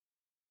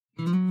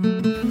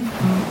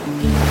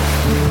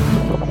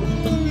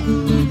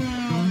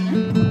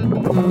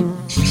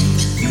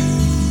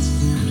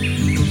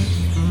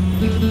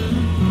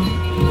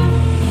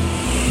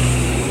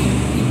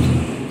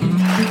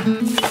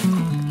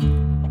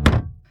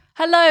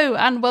Hello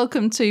and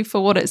welcome to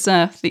For What It's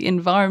Worth, the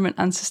environment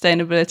and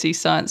sustainability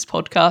science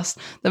podcast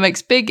that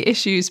makes big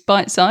issues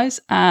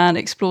bite-sized and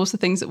explores the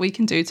things that we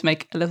can do to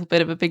make a little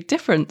bit of a big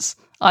difference.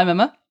 I'm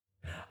Emma.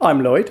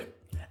 I'm Lloyd.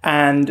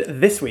 And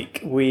this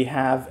week we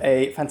have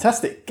a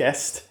fantastic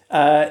guest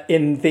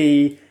in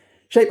the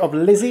shape of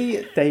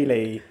Lizzie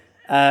Daly.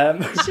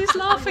 She's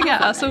laughing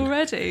at us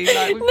already.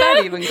 Like we've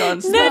barely even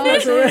gone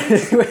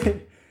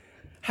started.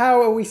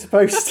 How are we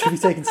supposed to be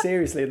taken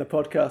seriously in the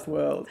podcast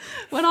world?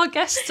 When our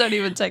guests don't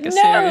even take us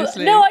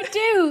seriously. No, I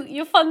do.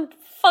 You're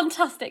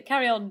fantastic.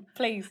 Carry on,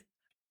 please.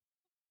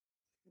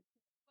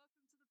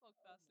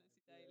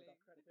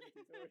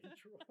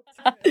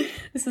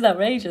 This is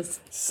outrageous.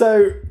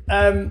 So,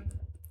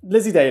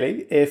 Lizzie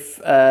Daly, if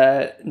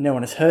no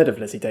one has heard of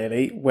Lizzie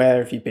Daly, where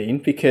have you been?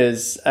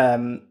 Because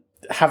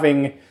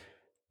having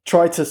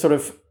tried to sort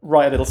of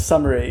write a little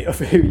summary of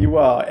who you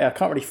are, I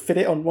can't really fit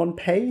it on one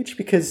page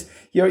because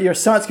you're a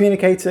science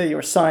communicator,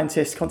 you're a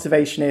scientist,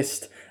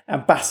 conservationist,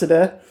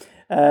 ambassador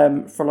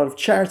for a lot of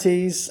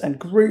charities and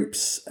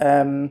groups.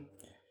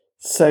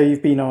 So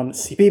you've been on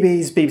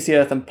CBeebies, BBC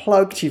Earth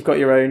Unplugged, you've got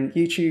your own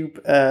YouTube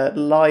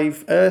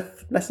live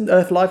Earth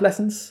live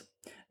lessons.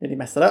 Nearly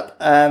messed that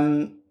up.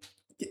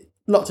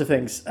 Lots of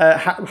things.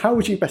 How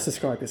would you best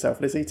describe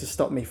yourself, Lizzie, to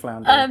stop me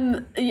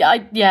floundering?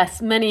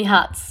 Yes, many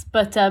hats,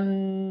 but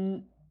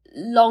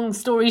long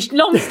story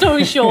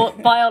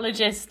short,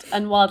 biologist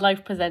and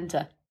wildlife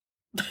presenter.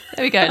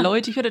 There we go,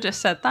 Lloyd. You could have just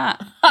said that.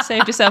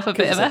 Saved yourself a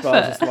bit of effort.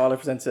 Biologist, wildlife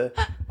presenter.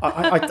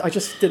 I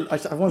just didn't.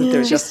 I wanted to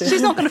do it justice.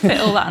 She's not going to fit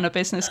all that on her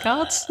business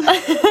cards.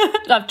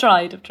 I've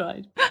tried.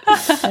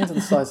 Hands on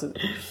the size of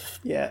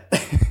yeah.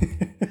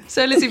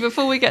 So, Lizzie,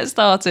 before we get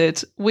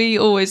started, we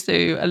always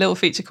do a little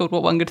feature called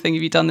What One Good Thing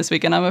Have You Done This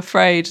Week? And I'm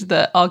afraid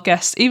that our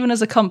guests, even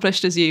as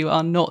accomplished as you,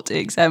 are not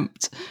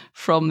exempt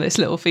from this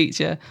little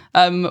feature,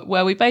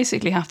 where we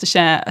basically have to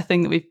share a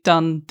thing that we've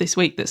done this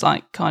week that's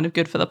like kind of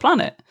good for the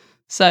planet.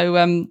 So,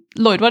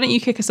 Lloyd, why don't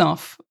you kick us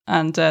off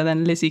and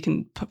then Lizzie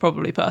can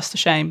probably put us to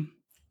shame.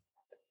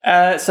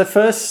 So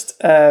first,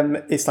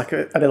 it's like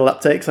a little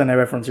update because I know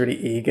everyone's really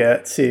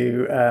eager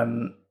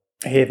to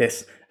hear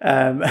this.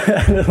 A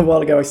little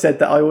while ago, I said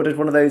that I ordered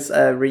one of those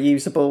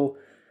reusable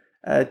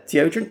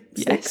deodorant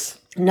sticks.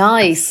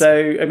 Nice.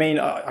 So, I mean,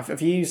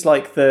 I've used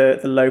like the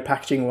low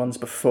packaging ones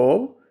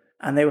before,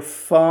 and they were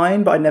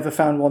fine, but I never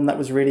found one that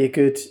was really a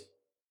good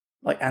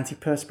like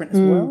antiperspirant as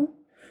well.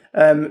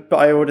 But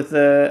I ordered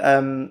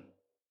the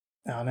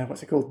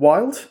what's it called?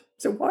 Wild?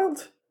 Is it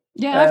Wild?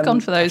 Yeah, I've gone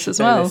for those as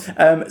well.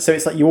 So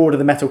it's like you order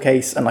the metal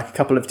case and like a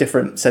couple of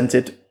different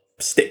scented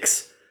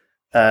sticks.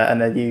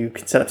 And then you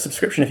can set up a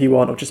subscription if you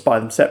want or just buy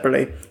them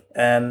separately.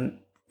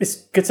 It's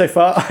good so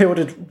far. I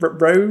ordered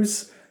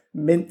rose,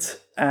 mint,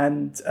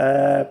 and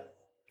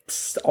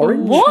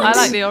orange. What? I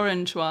like the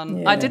orange one.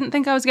 Yeah. I didn't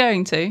think I was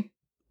going to,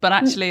 but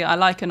actually I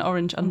like an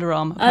orange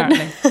underarm,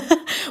 apparently.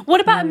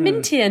 What about a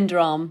minty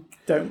underarm?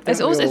 It's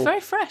very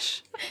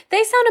fresh.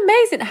 They sound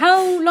amazing.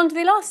 How long do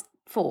they last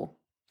for?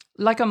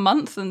 Like a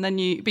month, and then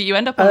you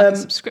end up on like a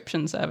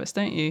subscription service,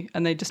 don't you?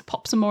 And they just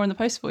pop some more in the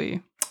post for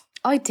you.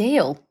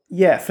 Ideal.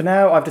 Yeah, for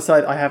now I've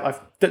decided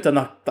I've done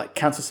a like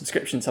cancel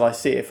subscription until I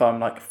see if I'm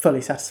like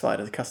fully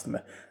satisfied as a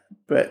customer.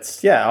 But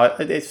yeah,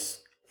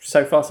 it's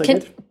so far so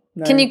good.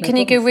 Can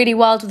you go really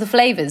wild with the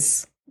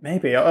flavours?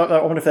 Maybe. I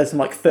wonder if there's some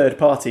like third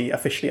party,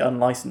 officially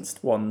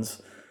unlicensed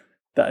ones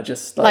that are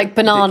just like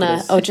banana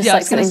ridiculous. or just I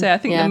like was going to say. I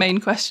think the main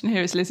question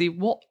here is, Lizzie,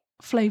 what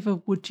flavour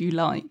would you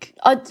like?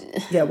 What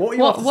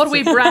are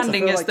we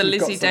branding as the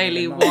Lizzie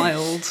Daly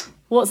Wild?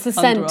 What's the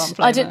scent?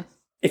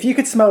 If you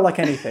could smell like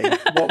anything,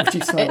 what would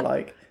you smell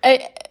like?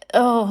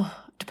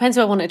 Depends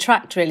who I want to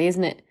attract, really,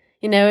 isn't it?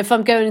 You know, if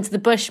I'm going into the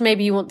bush,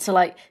 maybe you want to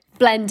like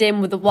blend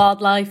in with the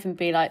wildlife and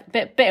be like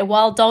bit of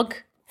wild dog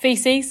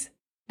feces.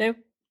 No,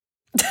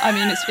 I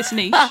mean it's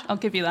niche. I'll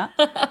give you that.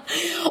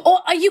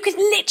 Or you could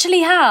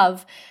literally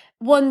have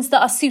ones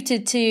that are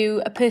suited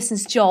to a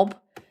person's job.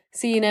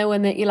 So you know,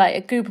 when you're like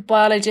a group of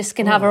biologists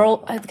can have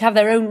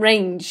their own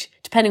range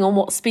depending on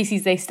what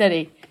species they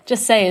study.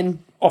 Just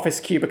saying.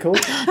 Office cubicle.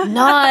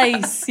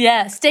 Nice,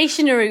 yeah.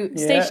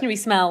 Stationary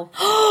smell.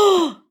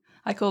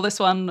 I call this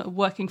one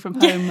working from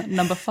home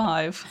number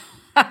 5.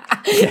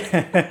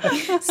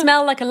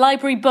 Smell like a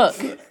library book.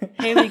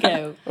 Here we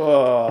go.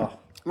 Oh,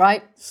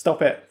 right.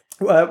 Stop it.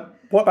 What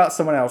about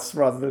someone else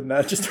rather than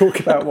just talk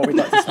about what we'd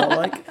like to smell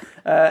like?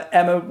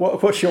 Emma,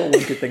 what's your one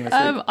good thing this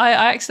week?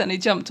 I accidentally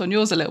jumped on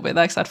yours a little bit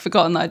there because I'd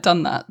forgotten that I'd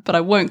done that, but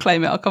I won't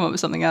claim it. I'll come up with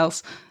something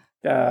else.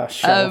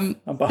 Shut off.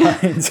 I'm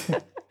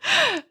behind.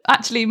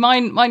 Actually,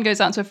 mine goes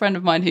out to a friend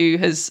of mine who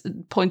has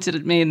pointed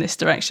at me in this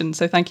direction.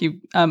 So thank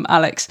you,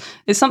 Alex.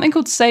 It's something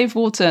called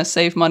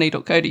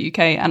savewater.savemoney.co.uk,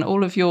 and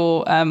all of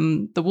your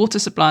the water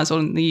suppliers all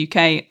in the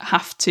UK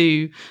have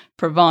to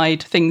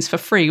provide things for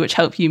free which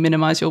help you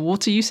minimise your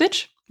water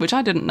usage, which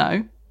I didn't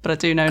know, but I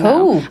do know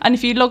now. And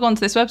if you log on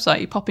to this website,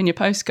 you pop in your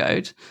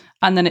postcode,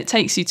 and then it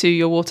takes you to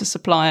your water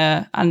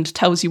supplier and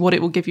tells you what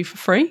it will give you for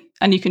free,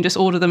 and you can just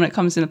order them and it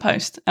comes in the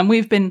post. And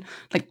we've been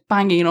like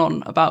banging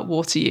on about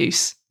water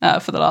use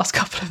for the last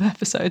couple of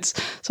episodes.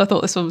 So I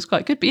thought this one was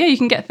quite good. But yeah, you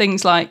can get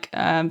things like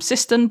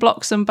cistern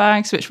blocks and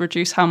bags, which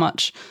reduce how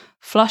much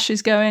flush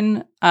is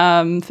going,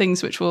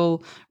 things which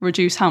will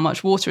reduce how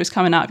much water is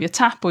coming out of your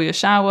tap or your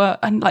shower,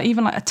 and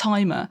even a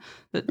timer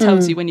that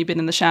tells you when you've been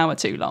in the shower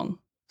too long.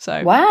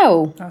 So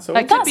wow, that's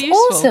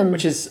awesome.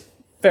 Which is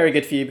very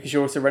good for you because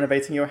you're also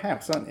renovating your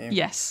house, aren't you?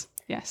 Yes.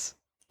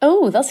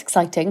 Oh, that's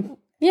exciting.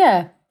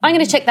 Yeah, I'm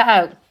going to check that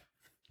out.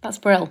 That's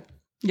brilliant.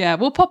 Yeah,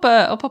 I'll pop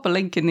a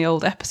link in the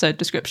old episode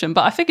description.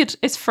 But I figured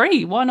it's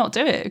free. Why not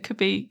do it? It could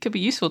be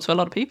useful to a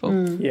lot of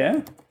people.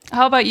 Yeah.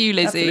 How about you,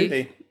 Lizzie?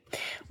 Absolutely.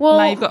 Well,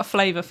 now you've got a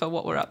flavour for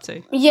what we're up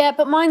to. Yeah,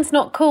 but mine's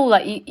not cool.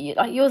 Like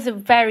yours are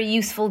very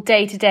useful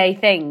day-to-day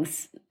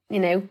things.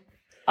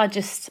 I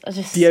just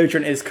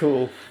deodorant is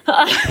cool.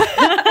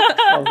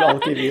 I'll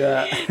give you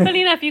that.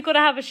 Funny enough, you've got to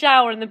have a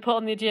shower and then put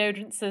on the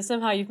deodorant. So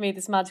somehow you've made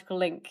this magical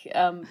link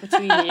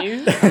between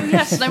you. Oh,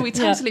 yes, no, we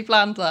totally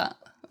planned that.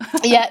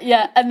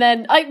 Yeah, and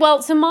then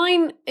so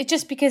mine, it's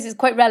just because it's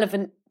quite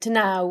relevant to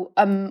now.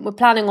 We're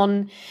planning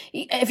on.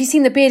 Have you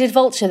seen the bearded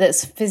vulture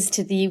that's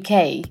visited the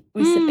UK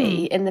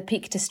recently in the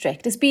Peak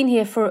District? It's been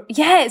here for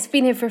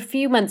a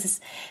few months. It's,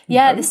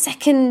 the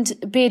second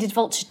bearded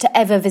vulture to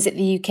ever visit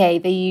the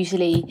UK. They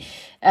usually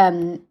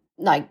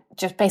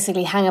just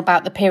basically hang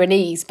about the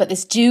Pyrenees, but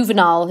this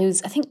juvenile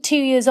who's I think 2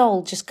 years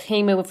old just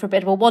came over for a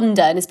bit of a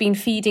wander and has been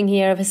feeding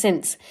here ever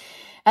since.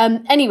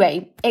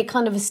 Anyway, it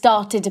kind of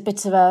started a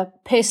bit of a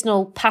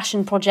personal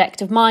passion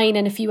project of mine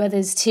and a few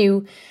others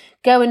to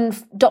go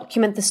and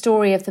document the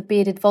story of the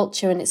bearded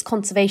vulture and its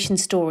conservation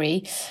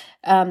story.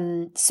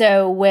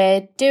 So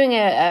we're doing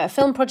a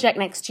film project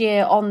next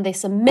year on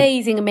this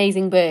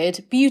amazing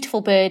bird,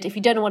 beautiful bird. If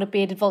you don't know what a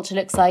bearded vulture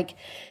looks like,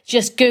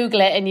 just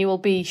Google it and you will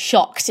be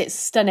shocked. It's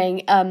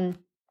stunning.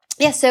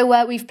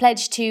 So we've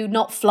pledged to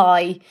not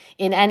fly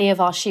in any of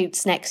our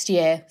shoots next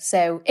year.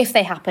 So if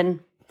they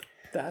happen...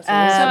 That's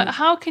awesome. So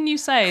how can you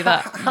say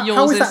that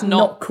yours is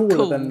not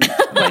cool than...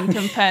 when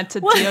compared to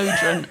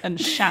deodorant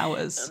and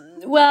showers?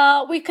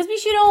 Well, because we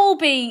should all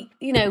be,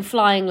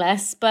 flying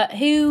less, but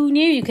who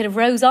knew you could have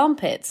rose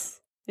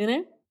armpits,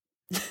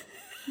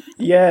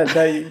 Yeah,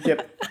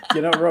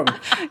 you're not wrong.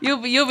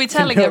 You'll be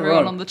telling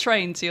everyone on the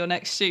train to your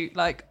next shoot,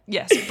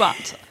 yes,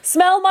 but...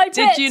 Smell my pits!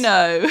 Did you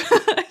know?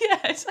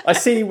 Yes. I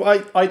see,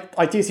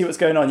 I do see what's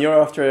going on. You're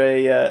after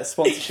a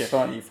sponsorship,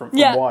 aren't you, from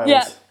Wild?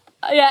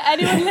 Yeah,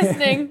 anyone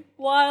listening,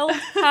 Wild,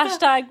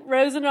 hashtag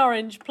rose and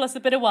orange, plus a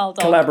bit of wild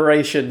dog.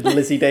 Collaboration,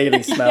 Lizzie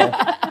Daly smell.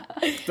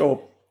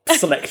 Or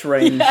select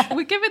range. Yeah.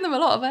 We're giving them a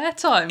lot of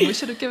airtime. We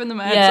should have given them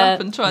a heads up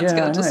and tried to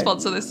get them to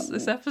sponsor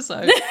this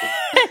episode.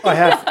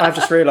 I've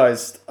just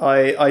realised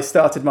I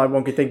started my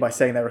one good thing by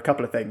saying there were a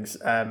couple of things,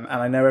 and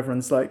I know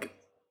everyone's waiting,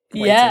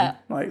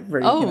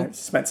 really,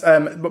 suspense.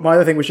 But my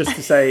other thing was just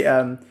to say,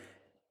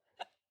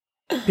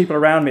 people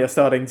around me are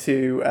starting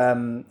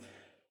to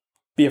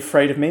be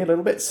afraid of me a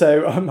little bit.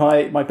 So on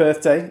my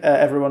birthday,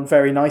 everyone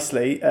very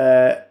nicely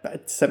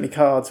sent me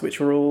cards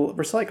which were all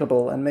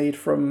recyclable and made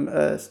from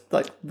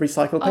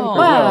recycled paper as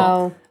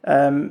well.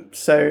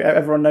 So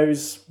everyone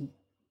knows.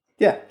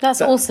 Yeah,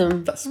 that's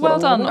awesome. That's well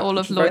done, all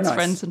of Lloyd's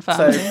friends and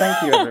family. So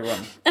thank you, everyone.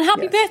 And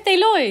happy birthday,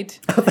 Lloyd.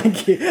 Oh,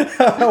 thank you.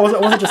 I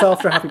wasn't just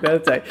after a happy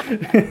birthday.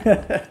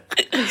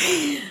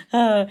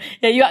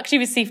 You actually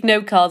received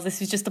no cards. This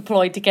was just a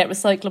ploy to get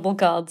recyclable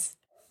cards.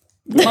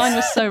 Mine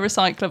was so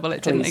recycle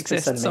it didn't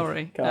exist.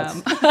 Sorry.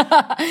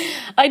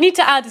 I need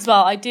to add as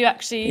well. I do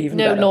actually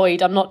know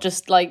Lloyd. I'm not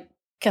just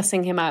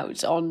cussing him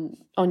out on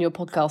your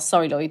podcast.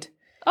 Sorry, Lloyd.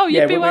 Oh,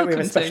 you'd be welcome we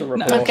have a special to.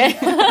 report. No.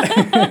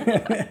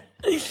 Okay.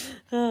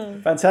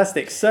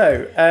 Fantastic.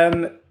 So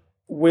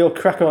we'll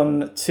crack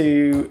on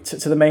to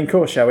the main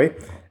course, shall we?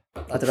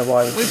 I don't know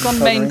why we've gone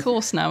main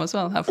course now as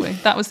well, have we?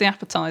 That was the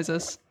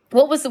appetizers.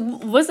 What was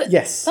it?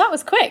 Yes. That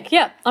was quick.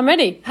 Yeah, I'm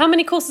ready. How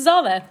many courses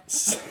are there?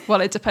 Well,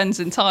 it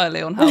depends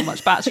entirely on how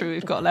much battery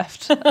we've got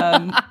left.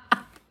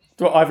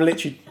 Well, I've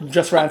literally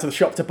just ran to the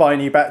shop to buy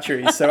new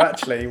batteries, so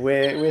actually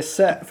we're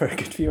set for a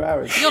good few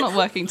hours. You're not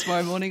working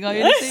tomorrow morning, are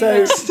you?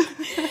 So,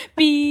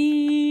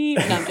 beep.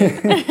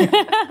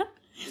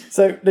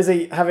 So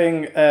Lizzie,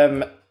 having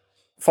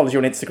followed you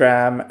on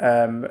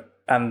Instagram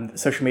and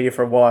social media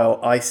for a while,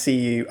 I see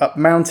you up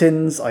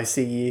mountains. I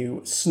see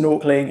you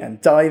snorkeling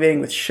and diving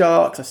with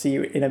sharks. I see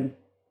you in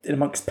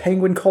amongst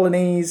penguin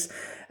colonies.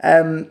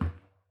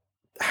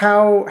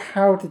 How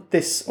did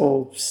this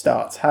all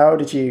start? How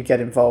did you get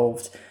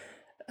involved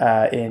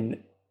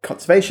in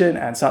conservation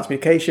and science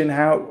communication?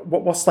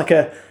 What's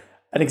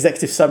an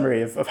executive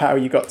summary of how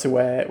you got to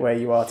where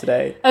you are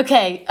today?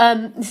 Okay,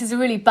 this is a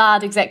really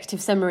bad executive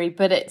summary,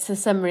 but it's a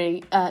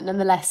summary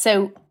nonetheless.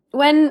 So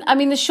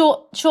the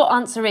short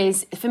answer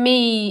is, for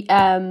me,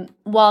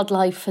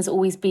 wildlife has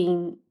always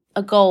been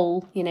a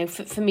goal,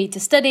 for me to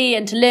study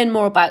and to learn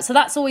more about. So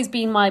that's always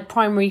been my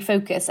primary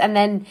focus. And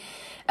then,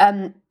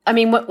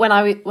 when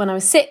I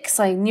was 6,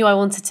 I knew I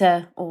wanted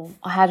to, or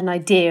I had an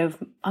idea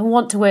of, I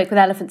want to work with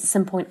elephants at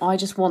some point. I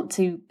just want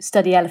to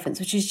study elephants,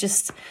 which is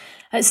just,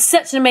 it's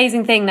such an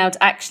amazing thing now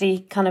to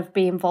actually kind of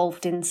be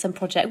involved in some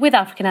project with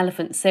African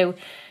elephants. So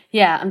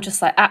yeah, I'm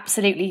just like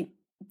absolutely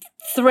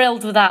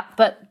thrilled with that.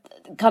 But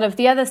kind of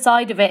the other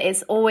side of it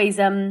is always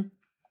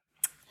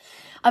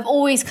I've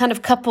always kind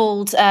of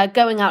coupled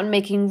going out and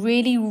making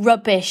really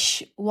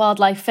rubbish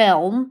wildlife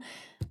film,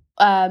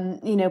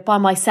 by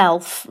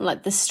myself,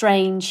 like the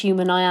strange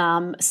human I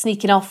am,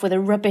 sneaking off with a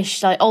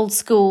rubbish, like old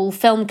school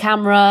film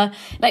camera,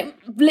 like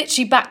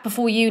literally back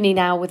before uni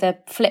now with a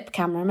flip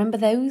camera. Remember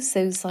those?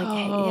 Those like,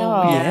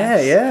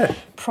 yeah.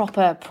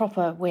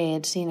 Proper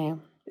weird,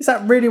 Is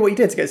that really what you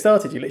did to get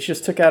started? You literally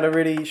just took out a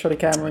really shoddy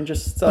camera and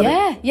just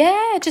started?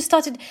 Yeah. Just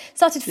started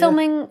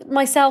filming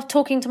myself,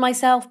 talking to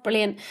myself.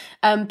 Brilliant.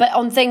 But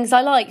on things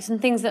I liked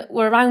and things that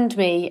were around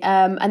me.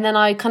 And then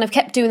I kind of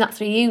kept doing that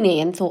through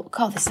uni and thought,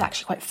 God, this is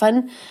actually quite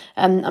fun.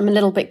 I'm a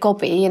little bit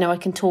gobby, I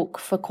can talk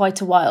for quite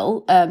a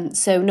while.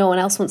 So no one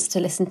else wants to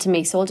listen to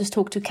me. So I'll just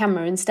talk to a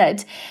camera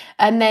instead.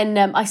 And then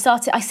I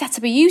set up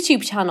a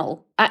YouTube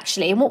channel,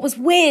 actually. And what was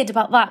weird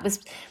about that was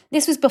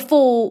this was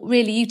before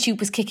really YouTube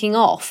was kicking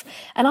off.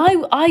 And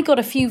I got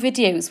a few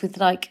videos with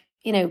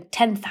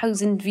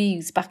 10,000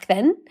 views back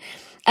then.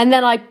 And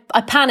then I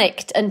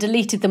panicked and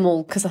deleted them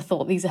all because I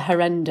thought these are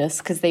horrendous,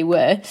 because they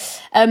were.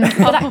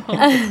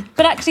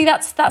 But actually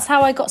that's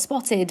how I got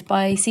spotted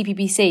by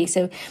CPBC.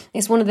 So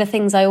it's one of the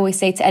things I always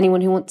say to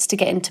anyone who wants to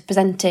get into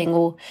presenting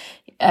or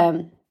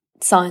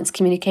science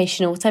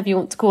communication or whatever you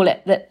want to call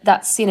it,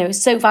 that's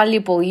so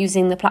valuable,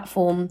 using the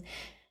platform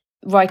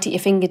right at your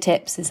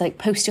fingertips. It's like,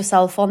 post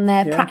yourself on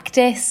there,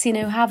 practice,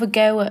 have a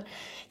go at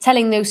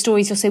telling those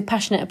stories you're so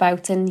passionate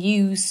about, and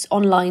use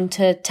online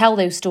to tell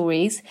those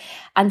stories.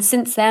 And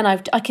since then I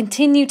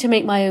continue to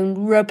make my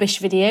own rubbish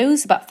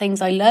videos about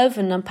things I love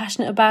and I'm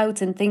passionate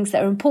about and things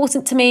that are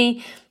important to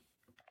me.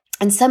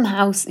 And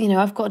somehow,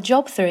 I've got a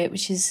job through it,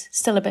 which is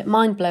still a bit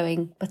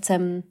mind-blowing. But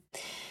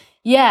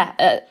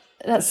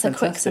that's a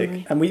quick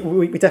summary. And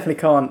we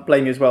definitely can't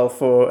blame you as well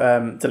for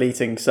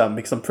deleting some,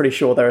 because I'm pretty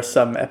sure there are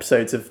some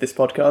episodes of this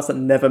podcast that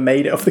never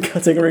made it off the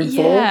cutting room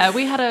floor. Yeah,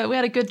 we had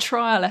a good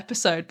trial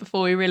episode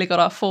before we really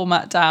got our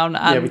format down.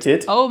 And, we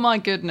did. Oh my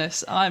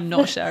goodness, I'm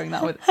not sharing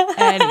that with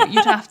anyone.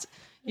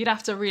 You'd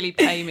have to really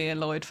pay me and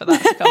Lloyd for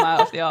that to come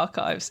out of the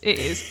archives. It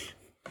is.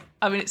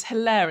 I mean, it's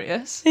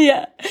hilarious.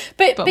 Yeah.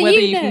 But whether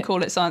you can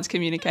call it science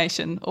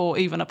communication or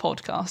even a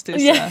podcast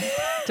is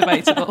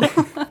debatable.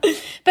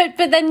 But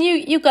then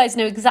you guys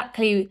know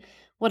exactly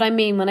what I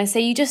mean when I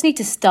say you just need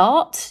to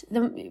start.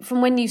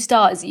 From when you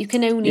start, is you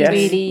can only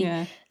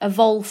really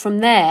evolve from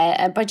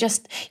there by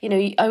just,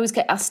 I always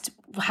get asked,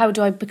 how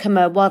do I become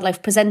a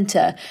wildlife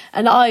presenter?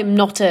 And I'm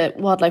not a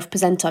wildlife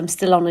presenter. I'm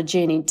still on a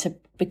journey to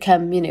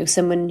become,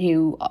 someone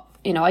who,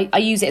 I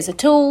use it as a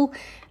tool.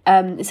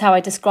 Is how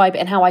I describe it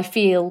and how I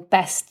feel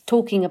best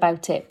talking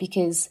about it,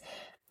 because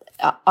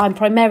I'm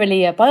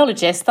primarily a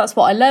biologist. That's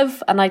what I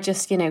love. And I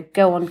just,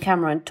 go on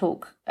camera and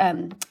talk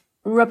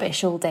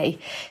rubbish all day.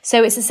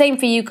 So it's the same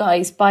for you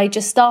guys. By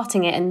just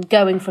starting it and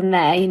going from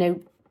there,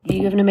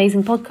 you have an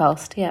amazing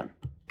podcast. Yeah.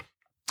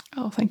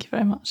 Oh, thank you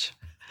very much.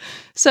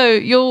 So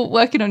you're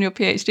working on your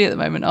PhD at the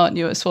moment, aren't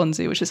you, at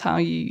Swansea, which is how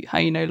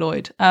you know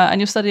Lloyd.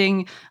 And you're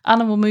studying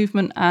animal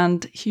movement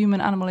and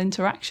human-animal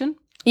interaction.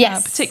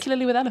 Yes.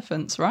 Particularly with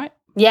elephants, right?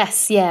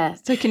 Yes, yeah.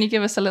 So can you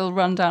give us a little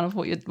rundown of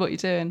what you're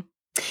doing?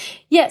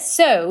 Yes,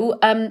 so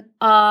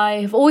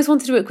I've always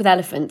wanted to work with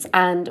elephants,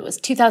 and it was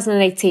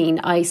 2018.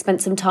 I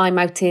spent some time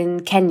out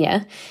in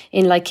Kenya,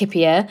 in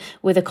Laikipia,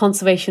 with a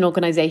conservation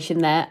organisation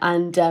there,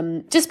 and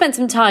just spent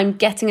some time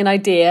getting an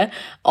idea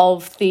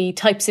of the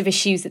types of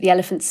issues that the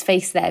elephants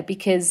face there,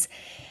 because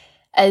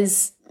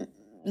as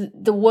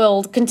the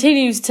world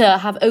continues to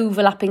have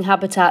overlapping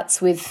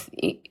habitats with,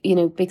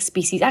 big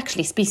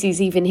species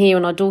even here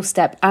on our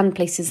doorstep, and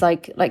places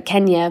like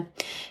Kenya,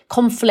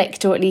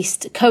 conflict, or at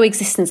least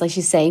coexistence, I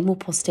should say, more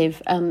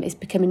positive, is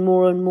becoming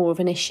more and more of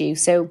an issue.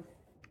 So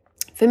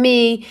for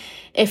me,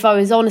 if I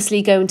was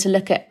honestly going to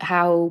look at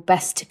how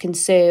best to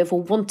conserve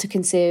or want to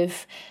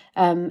conserve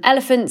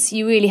elephants,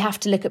 you really have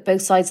to look at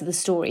both sides of the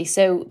story.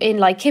 So in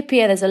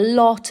Laikipia, there's a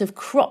lot of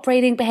crop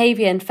raiding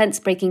behaviour and fence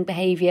breaking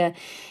behaviour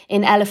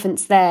in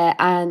elephants there,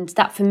 and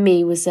that for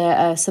me was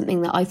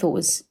something that I thought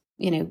was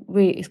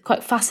really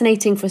quite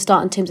fascinating for a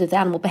start in terms of the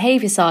animal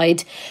behaviour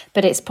side,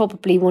 but it's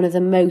probably one of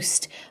the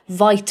most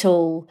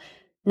vital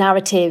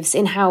narratives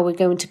in how we're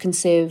going to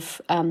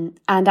conserve and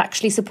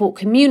actually support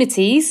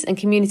communities and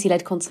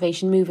community-led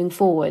conservation moving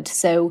forward.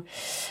 So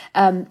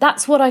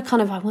that's what I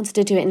wanted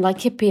to do it in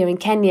Laikipia in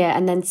Kenya.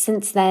 And then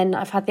since then,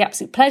 I've had the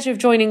absolute pleasure of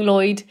joining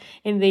Lloyd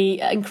in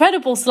the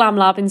incredible SLAM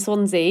lab in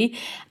Swansea.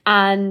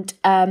 And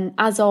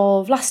as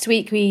of last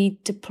week, we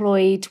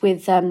deployed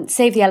with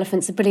Save the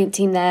Elephants, a brilliant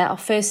team there, our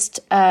first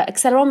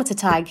accelerometer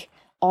tag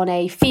on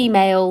a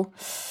female.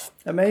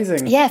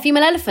 Amazing. Yeah,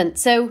 female elephant.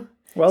 So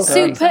well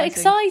done. Super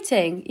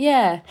exciting.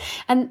 Yeah.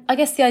 And I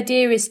guess the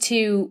idea is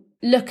to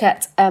look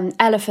at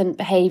elephant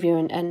behaviour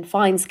and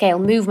fine scale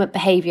movement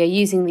behaviour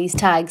using these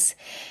tags.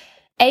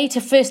 To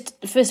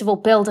first of all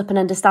build up an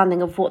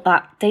understanding of what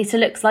that data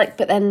looks like,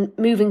 but then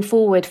moving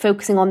forward,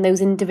 focusing on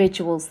those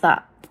individuals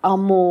that are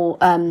more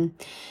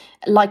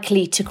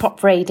likely to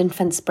crop raid and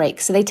fence break.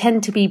 So they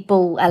tend to be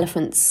bull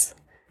elephants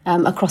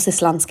across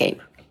this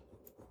landscape.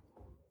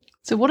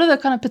 So what are the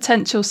kind of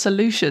potential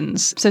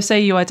solutions? So say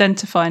you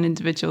identify an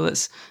individual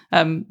that's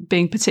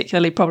being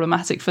particularly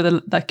problematic for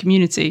the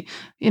community.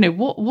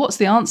 What's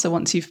the answer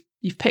once you've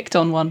picked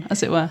on one,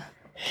 as it were?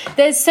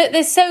 There's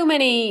so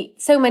many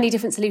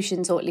different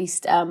solutions, or at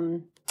least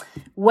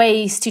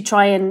ways to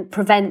try and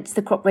prevent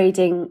the crop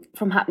raiding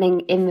from happening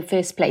in the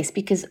first place,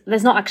 because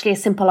there's not actually a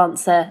simple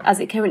answer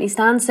as it currently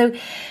stands. So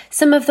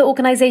some of the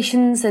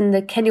organisations and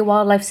the Kenya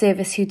Wildlife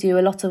Service, who do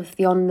a lot of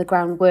the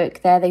on-the-ground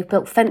work there, they've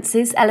built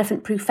fences,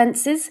 elephant-proof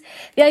fences.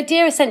 The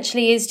idea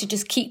essentially is to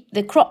just keep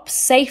the crops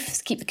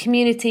safe, keep the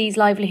communities'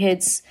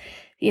 livelihoods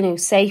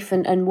safe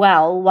and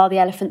well, while the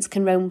elephants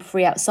can roam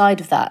free outside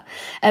of that.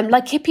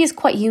 Laikipia is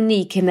quite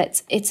unique in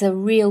that it's a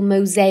real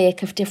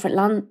mosaic of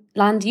different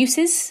land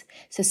uses.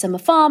 So some are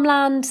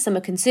farmland, some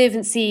are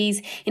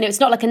conservancies. It's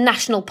not like a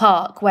national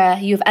park where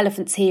you have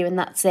elephants here and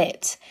that's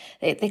it.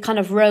 They kind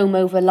of roam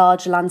over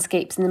large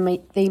landscapes, and then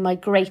they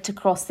migrate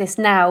across this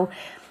now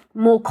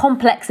more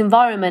complex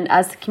environment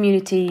as the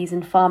communities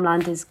and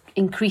farmland is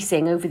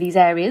increasing over these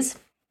areas.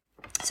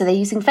 So they're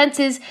using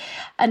fences.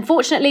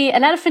 Unfortunately,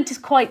 an elephant is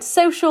quite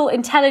social,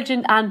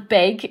 intelligent and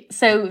big.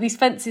 So these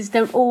fences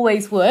don't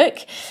always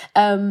work.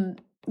 There's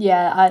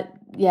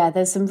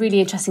some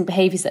really interesting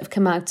behaviours that have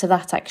come out of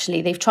that,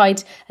 actually. They've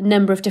tried a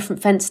number of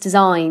different fence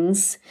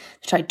designs.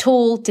 They've tried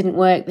tall, didn't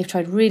work. They've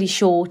tried really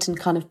short and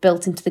kind of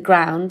built into the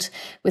ground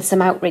with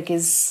some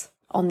outriggers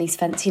on these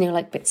fences,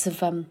 like bits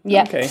of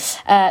Okay.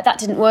 That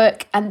didn't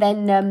work. And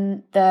then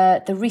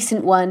the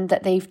recent one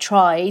that they've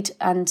tried,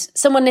 and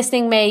someone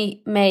listening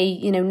may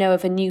know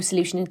of a new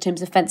solution in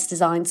terms of fence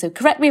design, so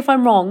correct me if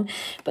I'm wrong,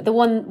 but the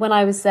one when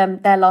I was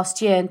there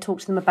last year and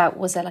talked to them about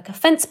was like a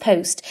fence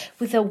post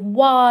with a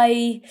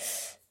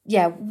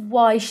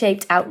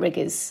Y-shaped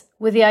outriggers,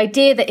 with the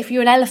idea that if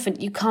you're an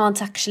elephant you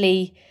can't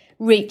actually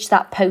reach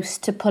that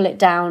post to pull it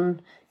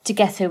down to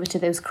get over to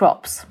those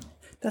crops.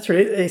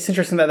 It's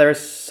interesting that there are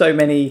so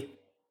many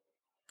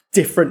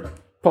different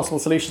possible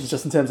solutions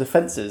just in terms of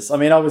fences. I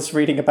mean, I was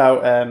reading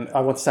about, I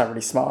want to sound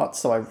really smart,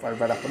 so I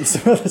read up on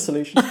some other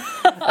solutions.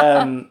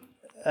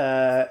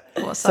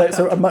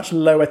 So a much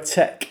lower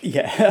tech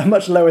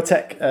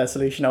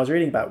solution I was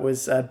reading about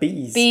was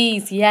bees.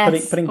 Bees,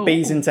 yes. Putting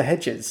bees into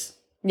hedges.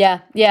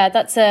 Yeah,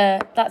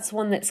 that's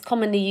one that's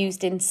commonly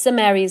used in some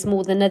areas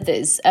more than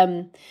others.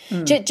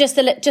 Just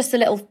a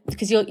little,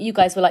 because you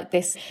guys were like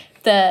this.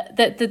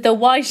 The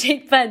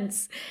Y-shaped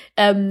fence.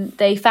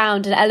 They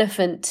found an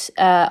elephant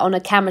on a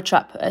camera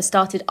trap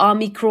started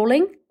army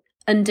crawling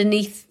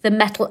underneath the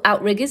metal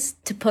outriggers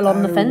to pull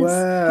on the fence.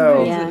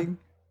 Wow. Yeah.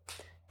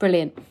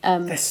 Brilliant. But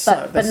not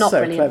so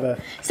brilliant.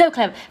 Clever. So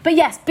clever. But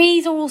yes,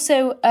 bees are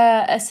also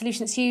a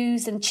solution that's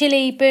used, and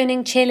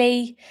burning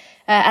chili.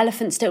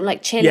 Elephants don't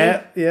like chili.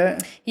 Yeah.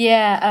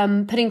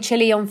 Putting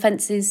chili on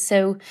fences.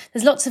 So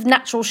there's lots of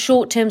natural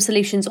short-term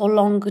solutions or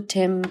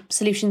longer-term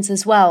solutions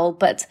as well.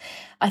 But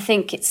I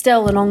think it's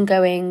still an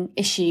ongoing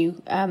issue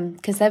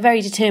because they're very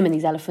determined,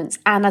 these elephants.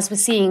 And as we're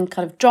seeing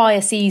kind of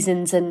drier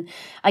seasons and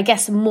I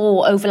guess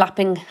more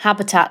overlapping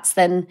habitats,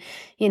 then,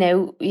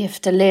 you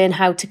have to learn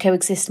how to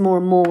coexist more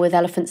and more with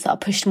elephants that are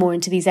pushed more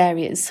into these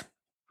areas.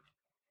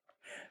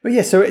 Well,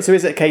 yeah. So is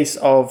it a case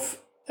of...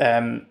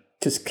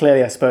 because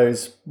clearly, I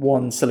suppose,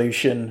 one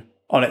solution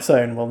on its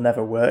own will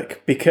never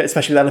work, because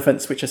especially with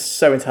elephants, which are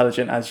so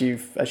intelligent, as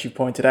you've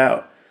pointed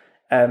out.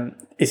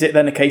 Is it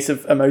then a case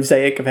of a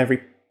mosaic of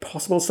every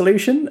possible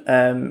solution,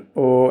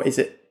 or is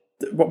it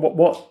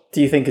what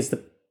do you think is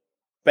the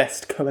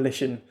best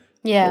coalition?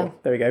 Yeah, or,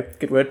 there we go,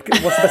 good word.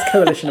 What's the best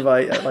coalition of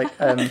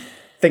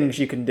things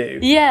you can do?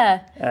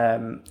 Yeah,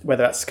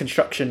 whether that's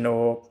construction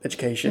or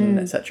education,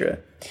 etc.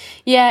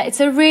 Yeah, it's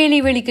a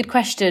really, really good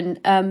question.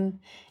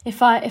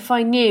 If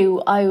I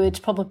knew, I would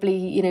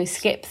probably,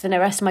 skip the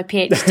rest of my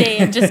PhD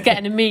and just get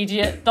an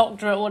immediate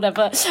doctorate or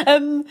whatever.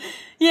 I'm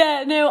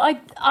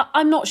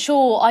not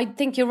sure. I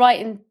think you're right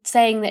in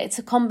saying that it's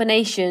a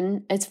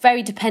combination. It's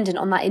very dependent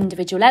on that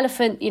individual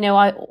elephant.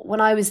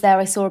 When I was there,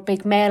 I saw a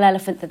big male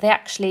elephant that they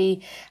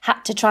actually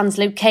had to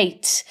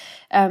translocate.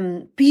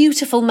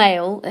 Beautiful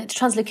male, to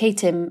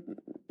translocate him,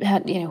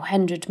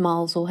 100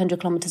 miles or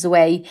 100 kilometres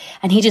away,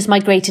 and he just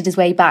migrated his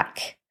way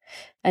back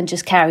and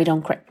just carried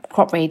on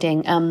crop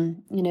raiding. They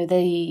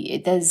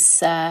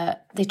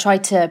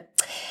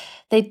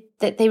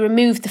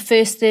removed the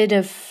first third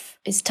of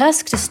his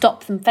tusk to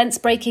stop them fence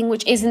breaking,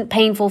 which isn't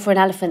painful for an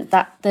elephant.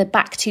 That the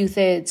back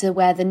 2/3 are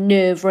where the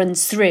nerve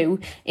runs through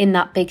in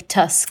that big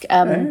tusk.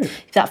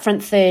 That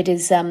front third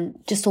is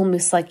just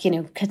almost like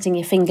cutting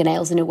your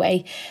fingernails in a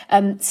way.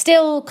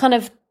 Still kind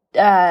of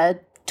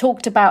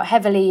talked about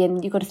heavily,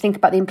 and you've got to think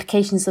about the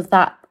implications of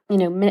that.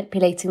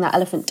 Manipulating that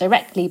elephant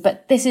directly.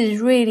 But this is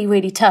really,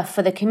 really tough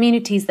for the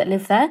communities that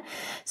live there.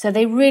 So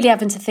they really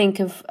having to think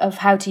of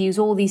how to use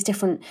all these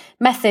different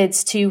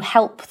methods to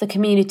help the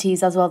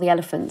communities as well, the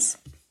elephants.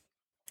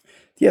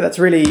 Yeah, that's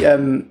really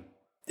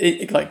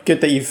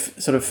good that you've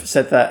sort of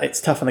said that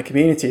it's tough on the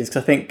communities,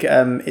 because I think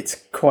it's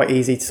quite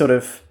easy to sort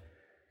of,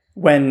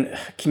 when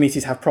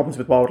communities have problems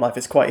with wildlife,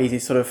 it's quite easy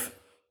to sort of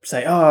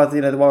say,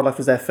 the wildlife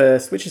was there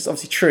first, which is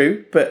obviously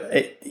true,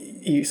 but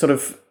you sort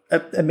of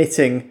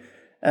omitting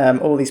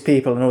all these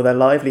people and all their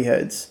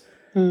livelihoods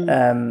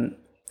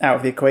out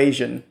of the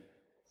equation.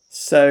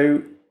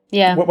 So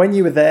when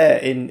you were there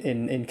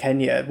in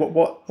Kenya,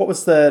 what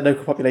was the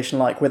local population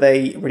like? Were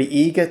they really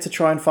eager to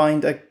try and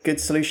find a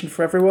good solution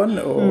for everyone,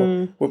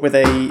 or were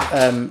they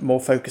more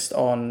focused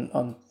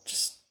on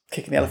just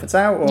kicking the elephants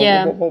out?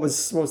 Or what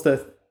was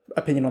the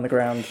opinion on the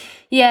ground?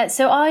 Yeah,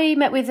 so I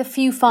met with a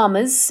few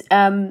farmers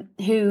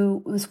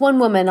who was one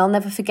woman, I'll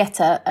never forget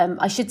her.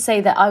 I should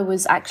say that I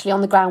was actually on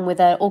the ground with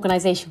an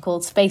organisation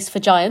called Space for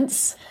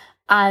Giants,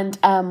 and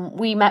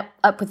we met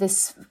up with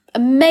this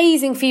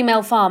amazing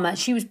female farmer.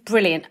 She was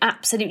brilliant,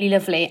 absolutely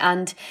lovely,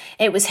 and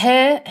it was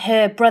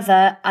her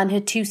brother and her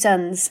two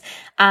sons,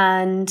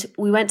 and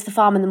we went to the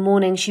farm in the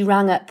morning. She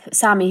rang up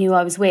Sammy, who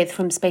I was with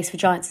from Space for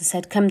Giants, and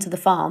said, come to the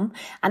farm.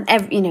 And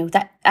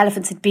that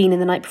elephants had been in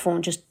the night before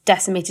and just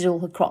decimated all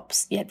her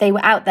crops. Yeah, they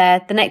were out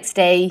there the next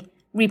day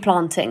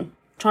replanting,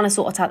 trying to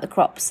sort out the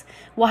crops.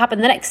 What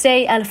happened the next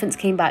day? Elephants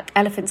came back.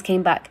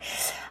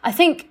 I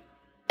think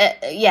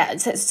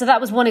so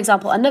that was one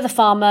example. Another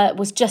farmer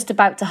was just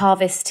about to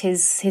harvest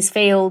his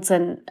fields,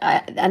 and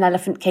an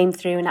elephant came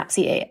through and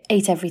absolutely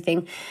ate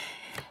everything.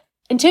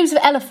 In terms of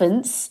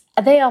elephants,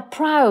 they are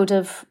proud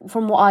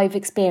from what I've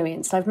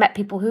experienced. I've met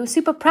people who are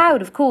super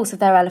proud, of course, of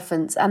their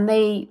elephants, and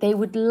they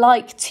would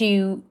like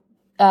to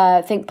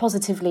think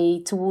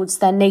positively towards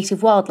their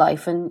native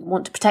wildlife and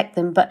want to protect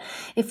them. But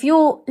if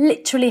you're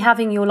literally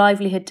having your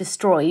livelihood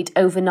destroyed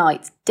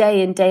overnight,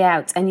 day in, day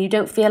out, and you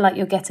don't feel like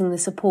you're getting the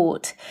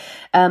support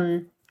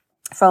from,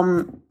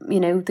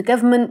 the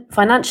government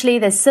financially,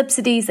 there's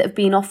subsidies that have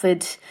been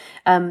offered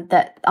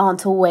that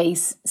aren't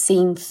always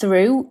seen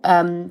through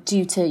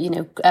due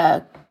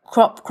to,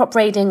 crop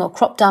raiding or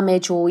crop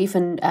damage, or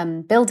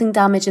even building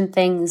damage and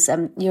things,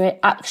 you're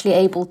actually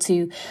able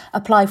to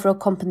apply for a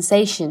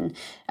compensation.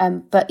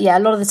 But yeah, a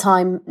lot of the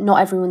time,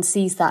 not everyone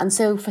sees that. And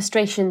so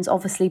frustrations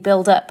obviously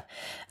build up.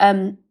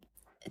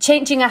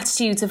 Changing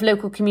attitudes of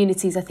local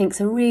communities, I think, is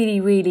a really,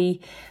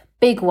 really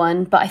big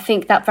one. But I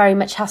think that very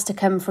much has to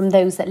come from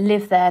those that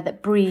live there,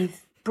 that breathe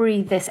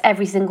this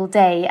every single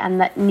day,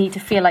 and that need to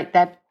feel like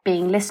they're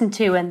being listened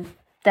to, and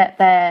that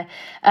their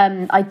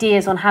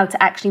ideas on how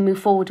to actually move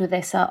forward with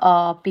this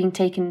are being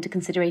taken into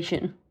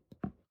consideration.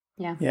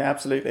 Yeah,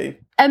 absolutely.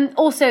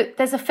 Also,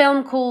 there's a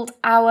film called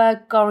Our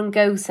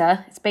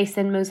Gorongosa. It's based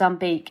in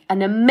Mozambique.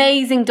 An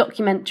amazing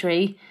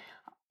documentary.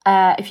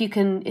 If you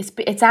can,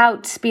 it's out.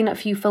 It's been at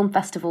a few film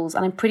festivals,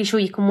 and I'm pretty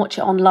sure you can watch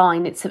it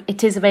online.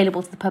 It is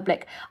available to the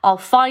public. I'll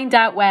find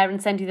out where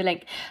and send you the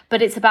link.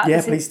 But it's about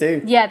please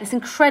do. Yeah, this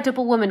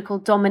incredible woman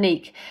called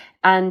Dominique.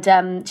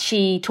 And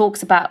she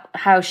talks about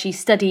how she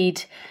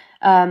studied,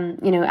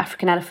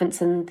 African elephants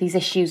and these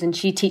issues, and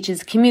she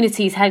teaches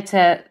communities how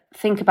to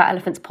think about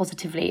elephants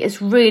positively.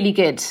 It's really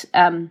good.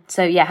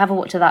 So yeah, have a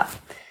watch of that.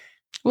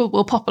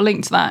 We'll pop a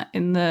link to that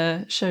in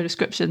the show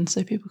description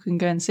so people can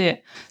go and see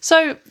it.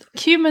 So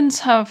humans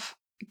have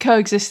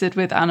coexisted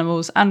with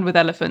animals and with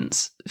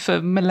elephants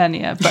for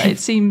millennia, but it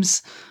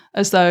seems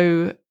as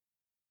though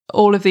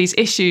all of these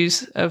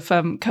issues of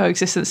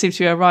coexistence seem to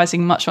be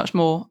arising much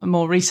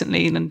more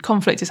recently, and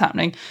conflict is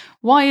happening.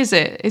 Why is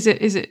it? Is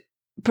it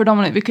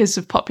predominant because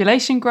of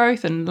population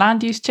growth and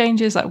land use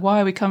changes? Like,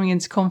 why are we coming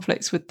into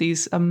conflicts with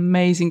these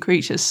amazing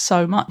creatures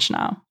so much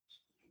now?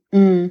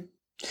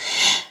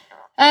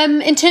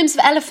 In terms of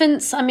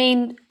elephants, I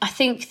mean, I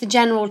think the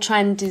general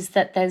trend is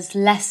that there's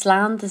less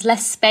land, there's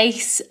less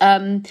space,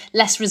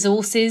 less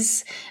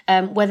resources,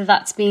 whether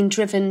that's being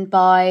driven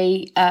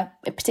by,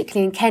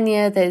 particularly in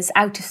Kenya, there's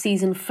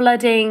out-of-season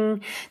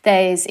flooding,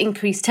 there's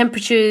increased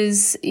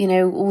temperatures,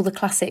 all the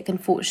classic,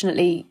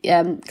 unfortunately,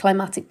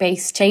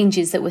 climatic-based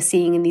changes that we're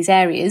seeing in these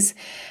areas.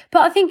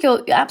 But I think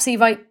you're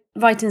absolutely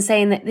right in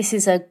saying that this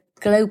is a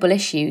global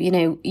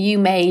issue. You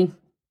may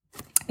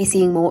be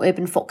seeing more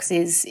urban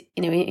foxes,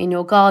 in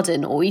your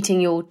garden, or eating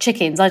your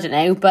chickens, I don't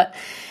know, but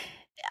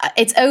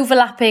it's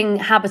overlapping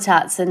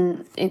habitats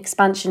and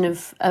expansion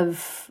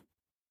of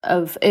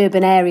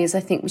urban areas, I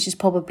think, which is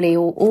probably,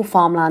 or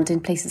farmland in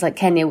places like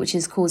Kenya, which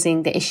is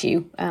causing the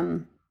issue.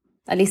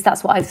 At least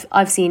that's what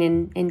I've seen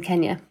in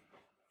Kenya.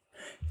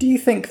 Do you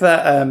think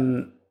that,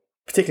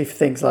 particularly for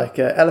things like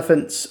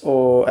elephants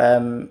or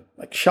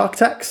like shark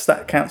attacks,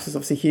 that counts as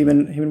obviously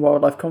human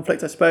wildlife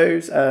conflict, I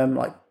suppose,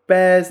 like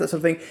bears, that sort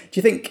of thing? Do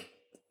you think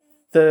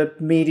the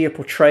media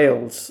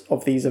portrayals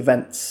of these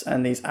events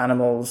and these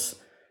animals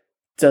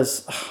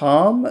does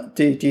harm?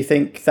 Do you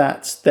think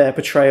that their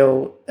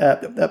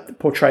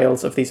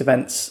portrayals of these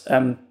events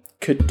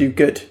could do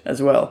good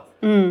as well?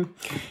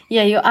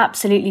 Yeah, you're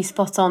absolutely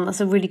spot on.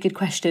 That's a really good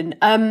question.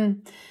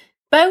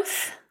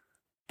 Both.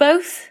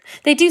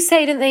 They do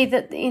say, don't they,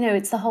 that,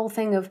 it's the whole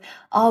thing of,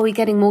 are we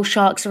getting more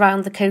sharks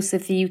around the coast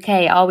of the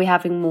UK? Are we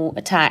having more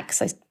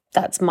attacks?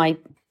 That's my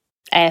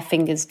air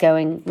fingers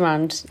going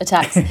around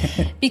attacks.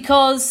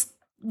 Because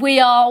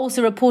we are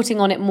also reporting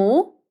on it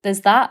more.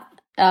 There's that.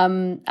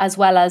 As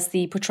well as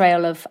the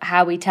portrayal of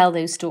how we tell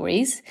those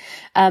stories.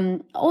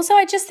 Also,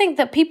 I just think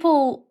that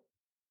people,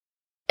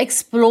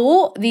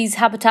 explore these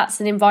habitats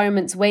and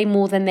environments way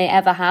more than they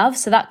ever have.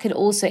 So that could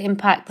also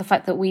impact the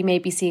fact that we may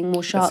be seeing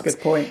more sharks That's a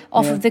good point.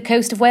 off of the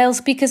coast of Wales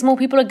because more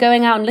people are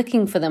going out and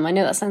looking for them. I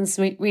know that sounds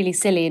really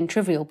silly and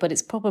trivial, but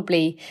it's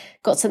probably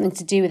got something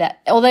to do with that.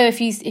 Although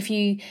if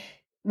you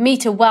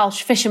meet a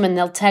Welsh fisherman,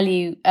 they'll tell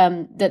you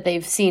that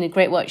they've seen a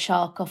great white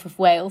shark off of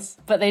Wales,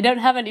 but they don't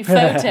have any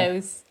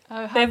photos.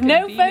 They have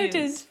no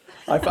photos.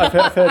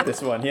 I've heard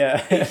this one,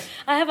 yeah.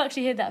 I have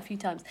actually heard that a few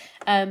times.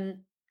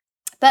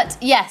 But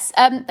yes,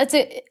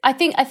 I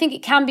think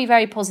it can be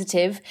very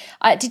positive.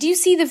 Did you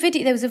see the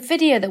video? There was a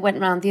video that went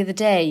around the other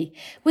day.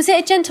 Was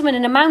it a gentleman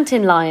and a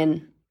mountain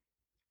lion?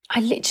 I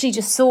literally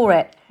just saw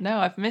it. No,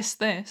 I've missed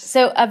this.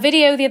 So a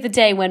video the other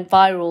day went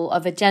viral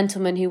of a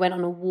gentleman who went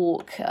on a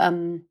walk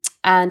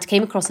and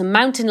came across a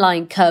mountain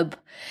lion cub.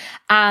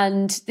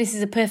 And this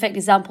is a perfect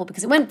example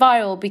because it went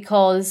viral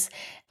because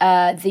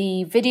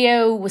the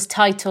video was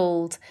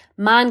titled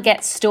 "Man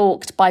Gets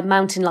Stalked by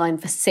Mountain Lion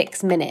for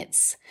 6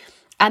 minutes."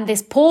 And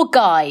this poor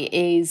guy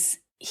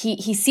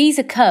he sees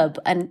a cub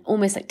and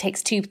almost like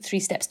takes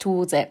 2-3 steps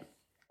towards it.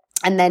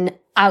 And then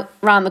out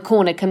round the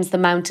corner comes the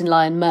mountain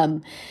lion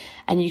mum.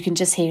 And you can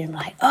just hear him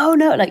like, oh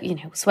no, like,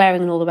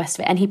 swearing and all the rest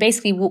of it. And he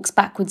basically walks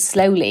backwards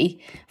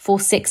slowly for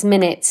 6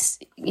 minutes,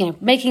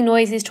 making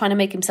noises, trying to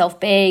make himself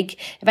big,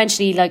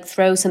 eventually like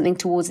throw something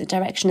towards the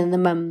direction and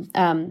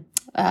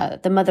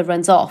the mother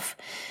runs off.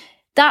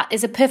 That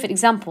is a perfect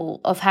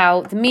example of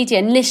how the media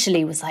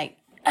initially was like,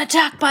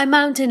 attacked by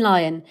mountain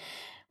lion.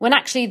 When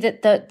actually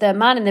the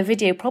man in the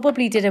video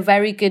probably did a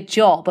very good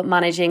job at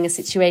managing a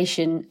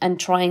situation and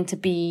trying to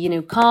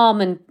be,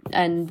 calm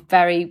and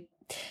very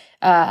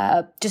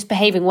just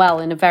behaving well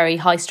in a very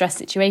high stress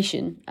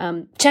situation.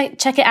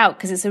 Check it out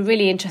because it's a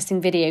really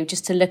interesting video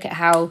just to look at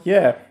how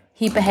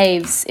he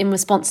behaves in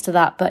response to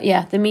that. But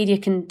yeah, the media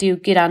can do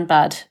good and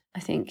bad, I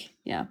think.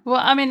 Yeah.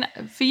 Well, I mean,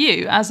 for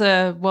you as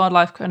a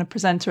wildlife kind of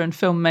presenter and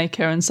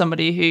filmmaker and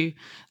somebody who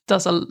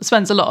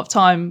spends a lot of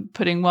time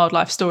putting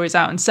wildlife stories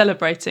out and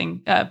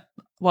celebrating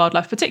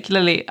wildlife,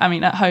 particularly, I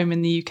mean, at home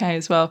in the UK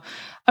as well.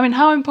 I mean,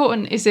 how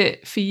important is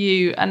it for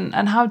you and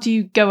how do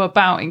you go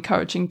about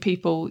encouraging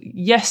people,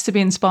 yes, to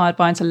be inspired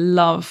by and to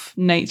love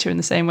nature in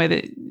the same way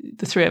that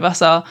the three of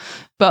us are,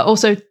 but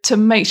also to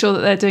make sure that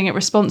they're doing it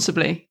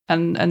responsibly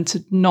and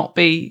to not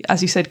be,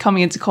 as you said,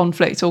 coming into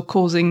conflict or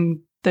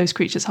causing those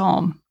creatures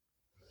harm?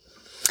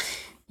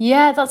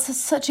 Yeah, that's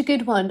such a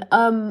good one.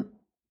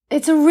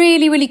 It's a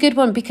really, really good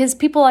one because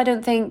people, I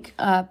don't think,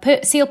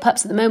 seal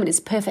pups at the moment is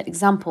a perfect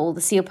example.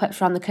 The seal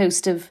pups around the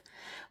coast of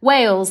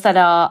Wales that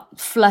are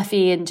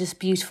fluffy and just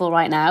beautiful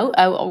right now.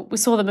 We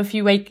saw them a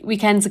few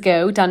weekends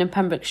ago down in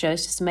Pembrokeshire.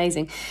 It's just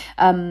amazing.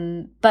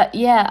 But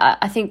yeah,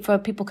 I think for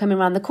people coming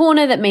around the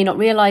corner that may not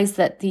realise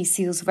that these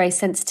seals are very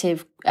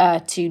sensitive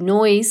to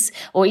noise,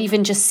 or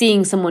even just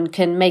seeing someone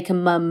can make a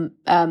mum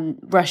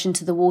rush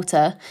into the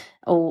water.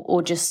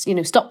 Or just,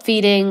 stop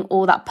feeding,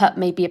 or that pup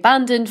may be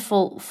abandoned,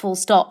 full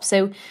stop.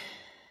 So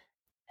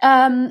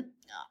I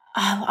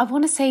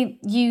want to say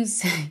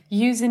use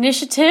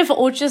initiative,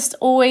 or just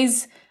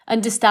always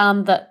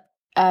understand that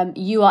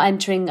you are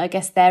entering, I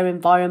guess, their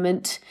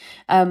environment.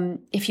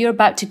 If you're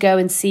about to go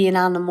and see an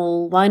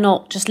animal, why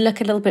not just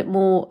look a little bit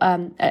more,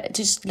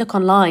 just look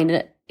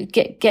online,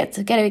 get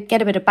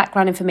a bit of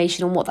background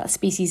information on what that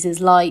species is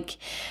like.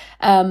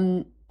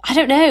 I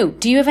don't know.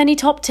 Do you have any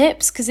top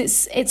tips? Because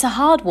it's a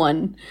hard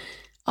one.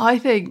 I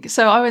think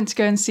so. I went to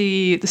go and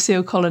see the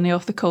seal colony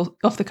off the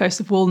coast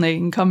of Walney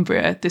in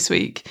Cumbria this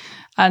week,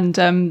 and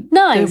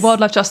nice. The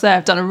wildlife trust there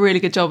have done a really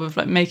good job of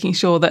like making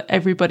sure that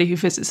everybody who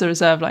visits the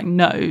reserve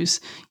knows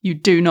you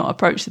do not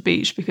approach the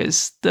beach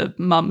because the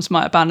mums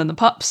might abandon the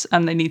pups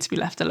and they need to be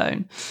left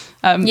alone,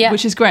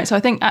 which is great. So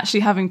I think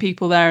actually having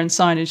people there and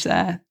signage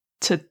there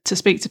to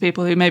speak to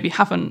people who maybe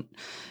haven't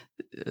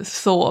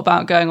thought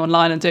about going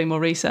online and doing more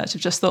research,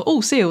 have just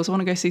thought, seals, I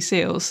want to go see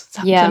seals.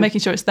 So making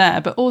sure it's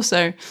there, but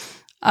also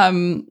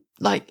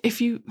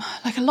if you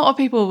a lot of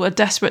people are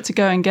desperate to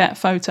go and get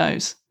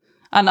photos,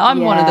 and I'm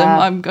one of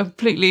them.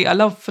 I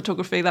love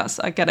photography,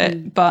 I get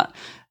it, but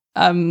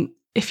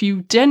if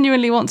you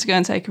genuinely want to go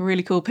and take a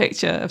really cool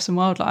picture of some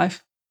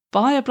wildlife,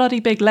 buy a bloody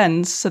big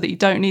lens so that you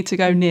don't need to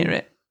go near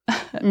it.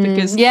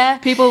 Because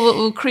people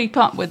will creep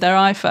up with their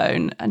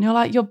iPhone and you're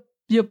like,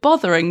 you're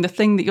bothering the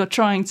thing that you're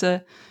trying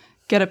to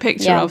get a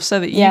picture of so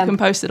that you can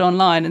post it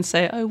online and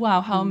say, oh wow,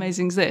 how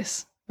amazing is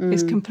this?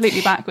 It's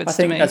completely backwards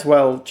to me. I think as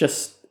well,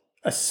 just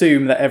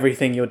assume that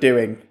everything you're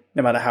doing,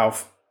 no matter how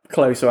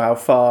close or how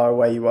far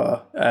away you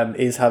are,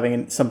 is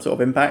having some sort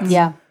of impact.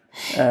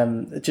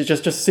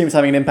 Just assume it's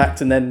having an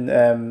impact, and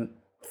then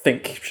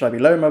think, should I be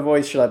lowering my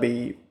voice? Should I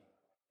be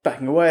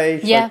backing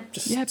away. Yeah.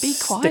 Just be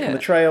stick on quiet. the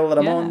trail that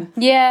I'm on.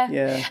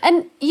 Yeah.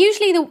 And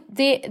usually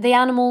the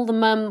animal, the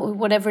mum, or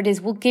whatever it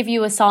is, will give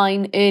you a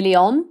sign early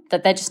on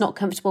that they're just not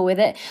comfortable with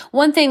it.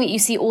 One thing that you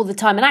see all the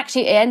time, and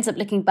actually it ends up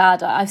looking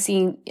bad. I've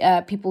seen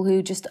people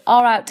who just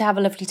are out to have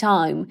a lovely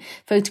time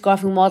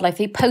photographing wildlife.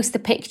 They post the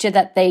picture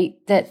that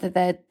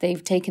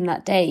they've taken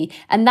that day,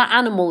 and that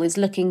animal is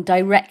looking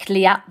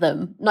directly at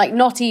them, like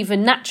not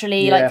even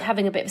naturally, like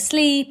having a bit of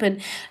sleep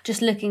and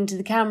just looking to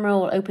the camera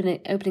or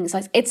opening its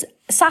eyes. It's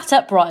sat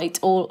upright,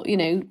 or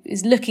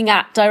is looking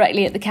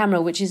directly at the camera,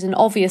 which is an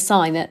obvious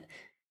sign that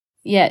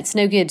it's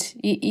no good.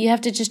 You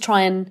have to just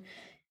try and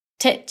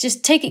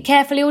just take it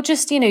carefully, or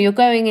just you're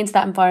going into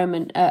that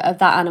environment of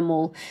that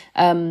animal,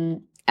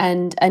 and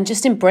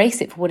just embrace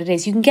it for what it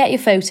is. You can get your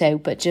photo,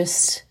 but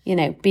just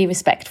be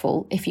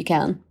respectful if you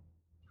can.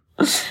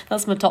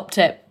 That's my top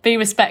tip: be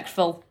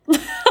respectful.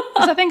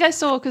 I think I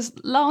saw, because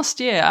last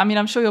year, I mean,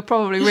 I'm sure you're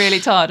probably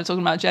really tired of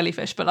talking about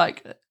jellyfish, but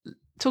like,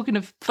 talking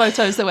of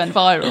photos that went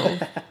viral,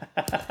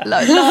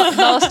 like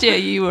last year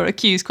you were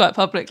accused quite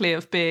publicly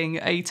of being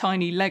a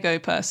tiny Lego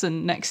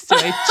person next to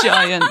a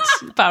giant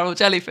barrel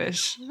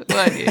jellyfish,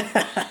 weren't you?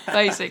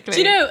 Basically. Do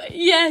you know,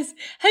 yes.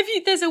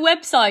 There's a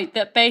website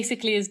that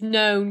basically is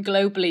known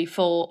globally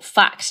for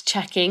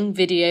fact-checking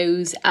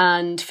videos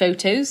and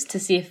photos to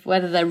see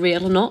whether they're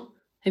real or not.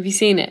 Have you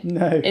seen it?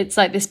 No. It's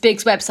like this big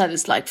website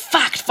that's like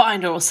Fact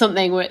Finder or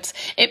something, where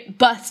it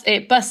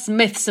busts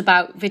myths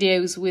about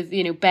videos with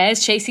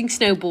bears chasing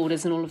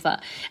snowboarders and all of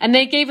that. And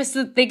they gave us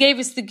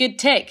the good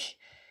tick,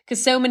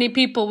 because so many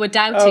people were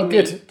doubting me.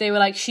 They were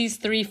like, "She's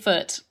 3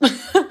 foot."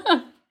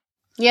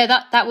 Yeah,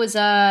 that was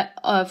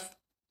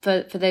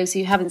for those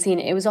who haven't seen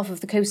it, it was off of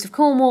the coast of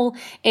Cornwall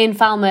in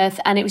Falmouth,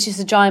 and it was just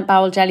a giant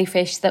barrel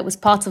jellyfish that was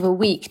part of a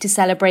week to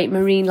celebrate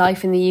marine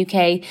life in the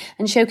UK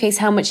and showcase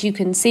how much you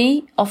can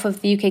see off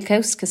of the UK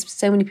coast, because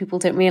so many people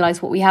don't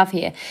realise what we have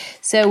here.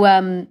 So,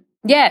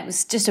 it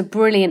was just a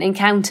brilliant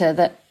encounter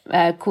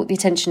that caught the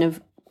attention of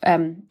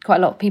quite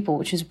a lot of people,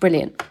 which was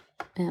brilliant.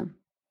 Yeah.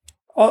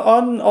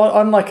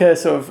 On like a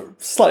sort of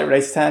slightly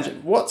related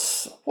tangent,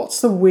 what's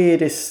the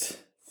weirdest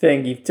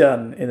thing you've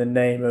done in the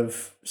name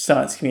of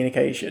science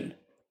communication?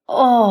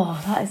 Oh,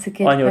 that is a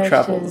good question. On your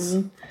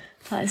travels.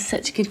 That is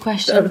such a good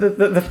question.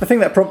 The thing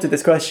that prompted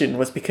this question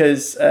was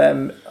because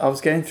I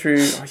was going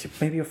through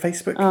maybe your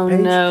Facebook page,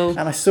 no.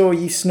 and I saw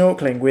you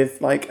snorkeling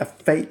with like a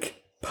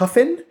fake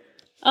puffin.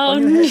 Oh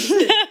no!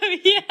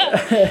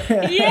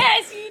 Yeah.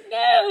 Yes,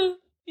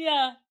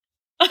 yeah.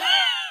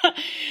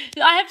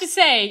 I have to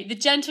say, the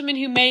gentleman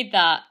who made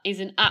that is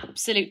an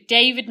absolute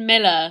David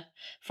Miller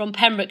from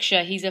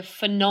Pembrokeshire. He's a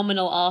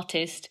phenomenal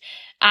artist.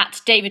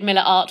 At David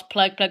Miller Art,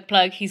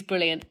 plug. He's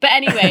brilliant. But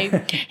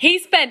anyway, he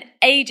spent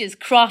ages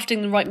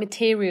crafting the right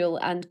material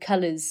and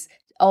colours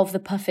of the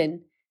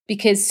puffin,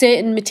 because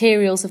certain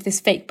materials of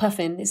this fake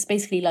puffin is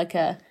basically like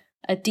a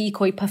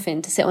decoy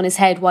puffin to sit on his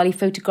head while he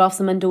photographs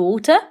them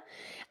underwater.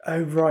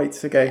 Oh, right,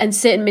 okay. And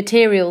certain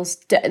materials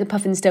the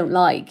puffins don't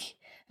like.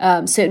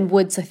 Certain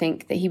woods, I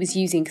think, that he was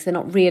using because they're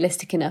not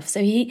realistic enough. So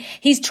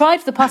he's tried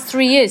for the past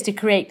 3 years to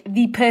create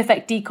the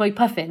perfect decoy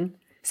puffin.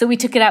 So we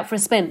took it out for a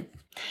spin.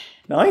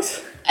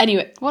 Nice.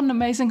 Anyway. What an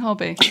amazing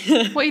hobby.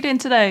 What are you doing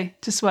today?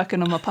 Just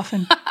working on my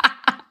puffin.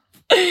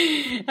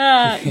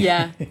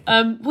 Yeah.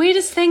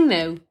 Weirdest thing,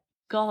 though?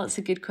 God, that's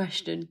a good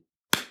question.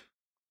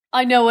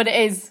 I know what it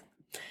is.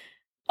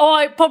 Oh,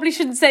 I probably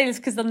shouldn't say this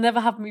because they'll never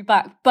have me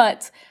back.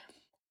 But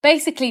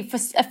basically, for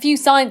a few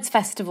science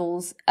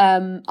festivals,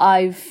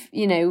 I've,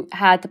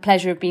 had the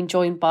pleasure of being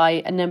joined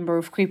by a number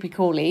of creepy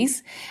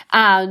crawlies.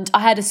 And I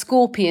had a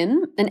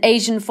scorpion, an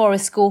Asian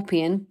forest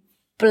scorpion,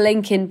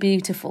 blinking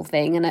beautiful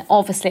thing. And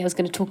obviously I was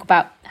going to talk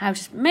about how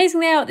just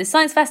amazing they are at this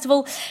science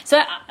festival.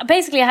 So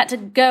basically I had to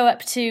go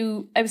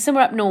I was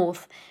somewhere up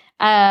north.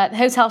 The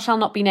hotel shall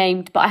not be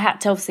named, but I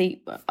had to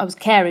I was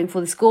caring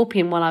for the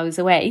scorpion while I was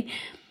away.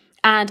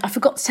 And I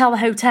forgot to tell the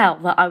hotel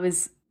that I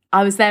was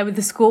there with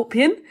the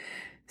scorpion.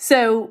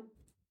 So,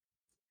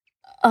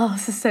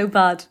 this is so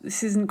bad.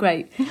 This isn't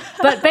great.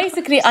 But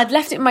basically, I'd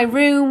left it in my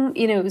room.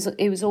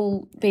 It was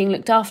all being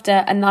looked after,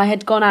 and I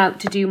had gone out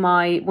to do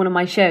one of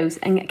my shows,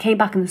 and it came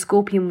back, and the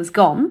scorpion was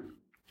gone.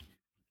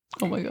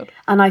 Oh my God!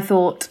 And I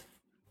thought,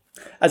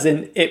 as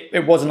in,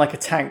 it wasn't like a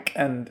tank,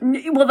 and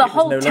the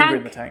whole was no tank. longer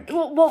in the tank.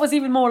 What was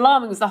even more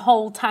alarming was the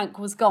whole tank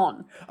was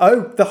gone.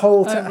 Oh, the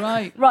whole tank.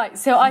 Right. Right.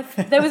 So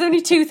there was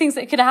only two things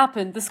that could have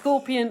happened. The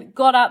scorpion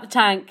got out the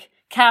tank,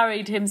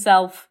 carried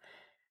himself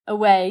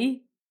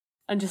away,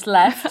 and just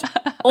left,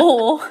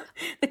 or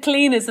the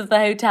cleaners of the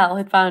hotel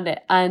had found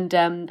it, and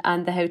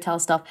the hotel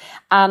staff.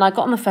 And I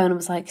got on the phone and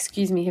was like,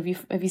 "Excuse me, have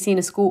you seen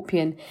a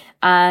scorpion?"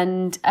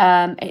 And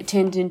it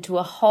turned into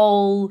a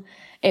whole.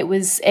 It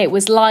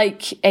was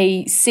like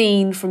a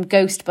scene from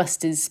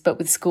Ghostbusters, but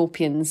with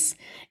scorpions.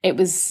 It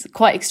was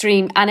quite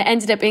extreme, and it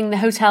ended up being the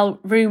hotel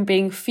room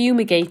being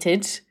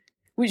fumigated,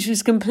 which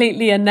was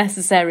completely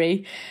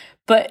unnecessary,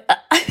 but.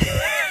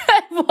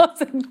 It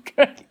wasn't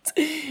great.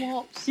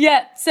 What?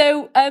 Yeah,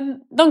 so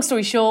long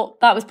story short,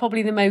 that was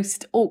probably the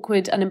most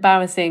awkward and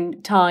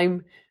embarrassing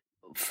time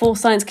for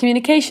science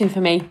communication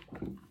for me.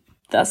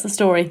 That's the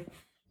story.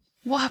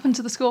 What happened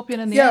to the scorpion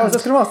in the Yeah, end? I was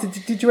just going to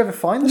ask, did you ever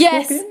find the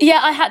scorpion?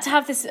 Yeah, I had to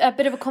have this a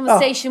bit of a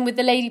conversation with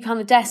the lady behind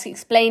the desk,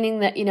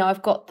 explaining that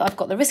I've got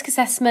the risk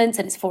assessment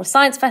and it's for a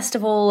science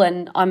festival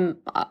and I'm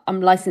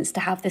licensed to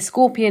have this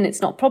scorpion. It's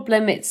not a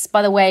problem. It's,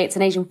 by the way, it's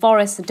an Asian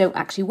forest, so don't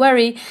actually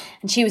worry.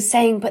 And she was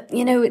saying, but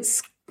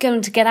it's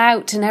going to get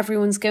out and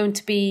everyone's going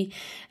to be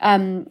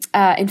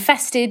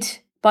infested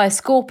by a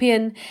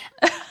scorpion.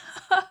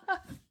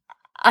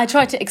 I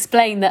tried to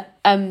explain that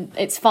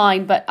it's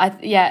fine, but I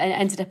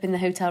ended up in the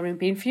hotel room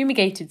being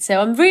fumigated. So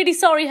I'm really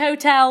sorry,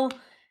 hotel.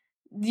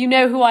 You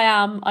know who I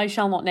am. I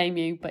shall not name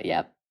you, but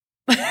yeah.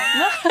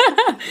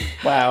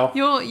 Wow.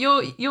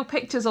 Your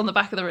picture's on the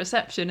back of the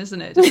reception,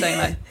 isn't it? Just saying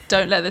like,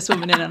 don't let this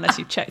woman in unless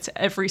you've checked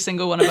every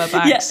single one of her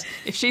bags. Yes.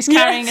 If she's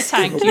carrying a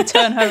tank, you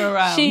turn her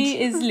around.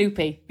 She is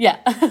loopy. Yeah.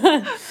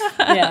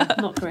 Yeah,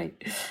 not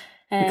great.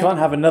 We can't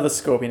have another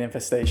scorpion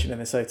infestation in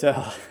this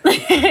hotel.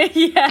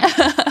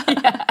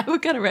 Yeah. We've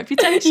got a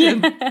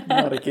reputation.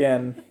 Not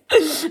again.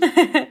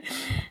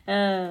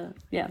 Yeah.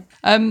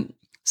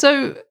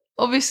 So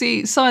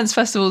obviously, science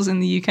festivals in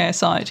the UK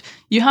aside,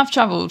 you have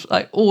travelled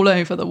like all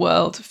over the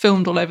world,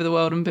 filmed all over the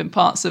world, and been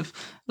parts of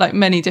like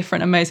many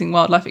different amazing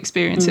wildlife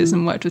experiences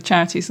and worked with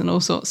charities and all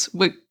sorts.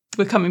 We're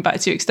coming back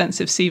to your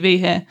extensive CV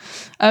here,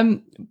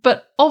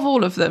 but of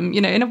all of them,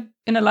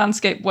 in a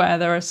landscape where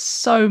there are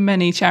so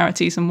many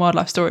charities and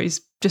wildlife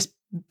stories just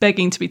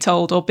begging to be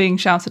told or being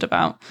shouted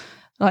about,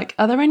 like,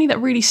 are there any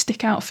that really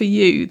stick out for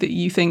you that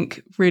you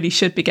think really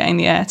should be getting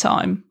the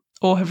airtime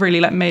or have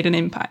really like made an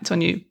impact on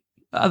you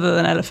other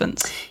than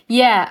elephants?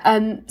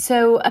 Yeah.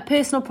 So a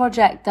personal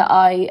project that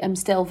I am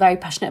still very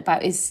passionate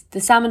about is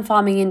the salmon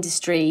farming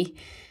industry.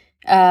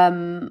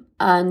 And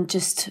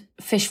just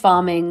fish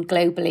farming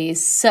globally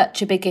is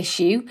such a big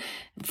issue.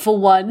 For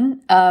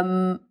one,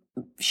 the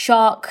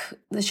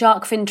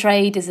shark fin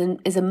trade is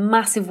a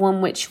massive one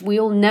which we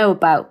all know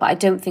about, but I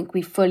don't think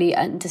we fully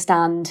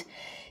understand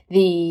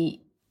the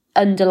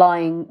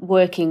underlying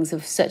workings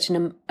of such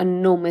an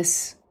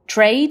enormous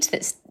trade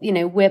that's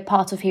we're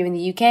part of here in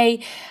the UK.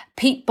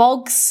 Peat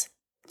bogs.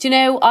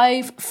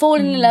 I've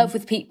fallen in love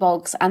with peat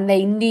bogs and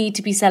they need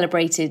to be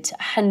celebrated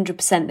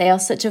 100%. They are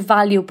such a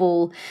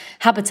valuable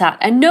habitat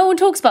and no one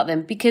talks about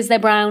them because they're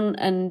brown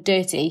and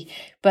dirty.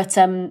 But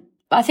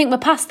I think we're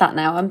past that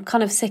now. I'm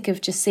kind of sick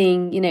of just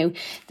seeing,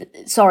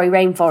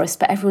 rainforest,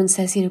 but everyone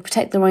says,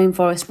 protect the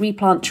rainforest,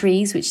 replant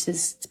trees, which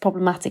is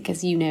problematic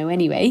as you know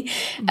anyway.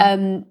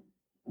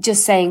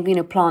 Just saying,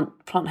 plant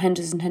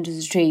hundreds and hundreds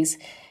of trees.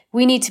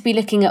 We need to be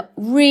looking at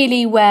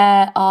really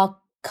where our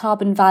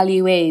carbon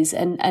value is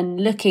and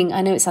looking,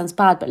 I know it sounds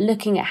bad, but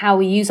looking at how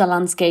we use our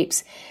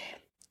landscapes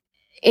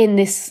in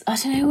this,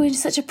 we're in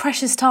such a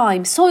precious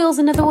time. Soil's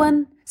another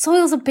one.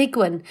 Soil's a big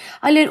one.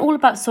 I learned all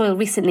about soil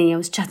recently. I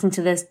was chatting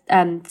to the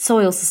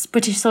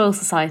British Soil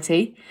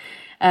Society,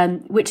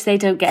 which they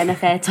don't get enough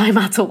airtime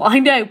at all. I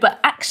know, but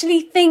actually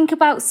think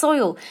about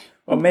soil.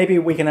 Well, maybe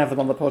we can have them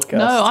on the podcast.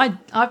 No,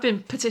 I've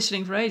been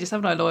petitioning for ages,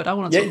 haven't I, Lloyd? I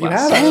want to talk about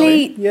have, soil.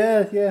 actually.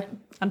 Yeah.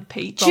 And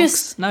peat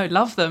bogs. No,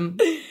 love them.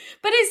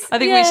 But I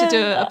think we should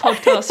do a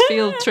podcast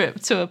field trip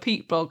to a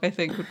peat bog. I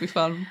think would be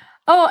fun.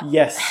 Oh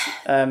yes,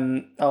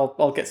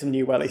 I'll get some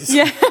new wellies.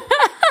 Yeah,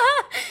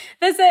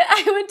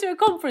 I went to a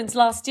conference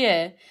last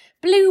year.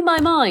 Blew my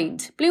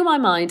mind.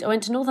 I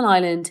went to Northern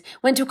Ireland,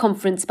 went to a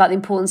conference about the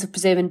importance of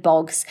preserving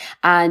bogs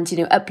and,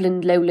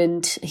 upland,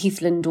 lowland,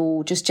 heathland,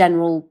 or just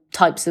general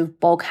types of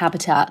bog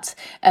habitat.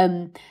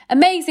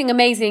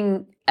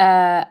 Amazing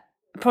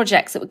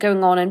projects that were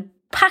going on and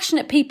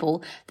passionate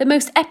people. The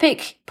most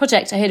epic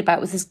project I heard about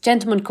was this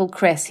gentleman called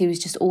Chris, who was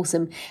just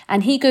awesome.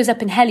 And he goes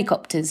up in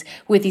helicopters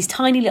with these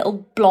tiny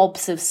little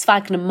blobs of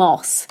sphagnum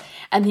moss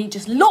and he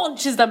just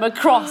launches them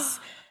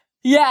across.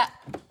 Yeah.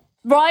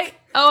 Right?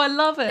 Oh, I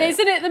love it.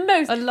 Isn't it the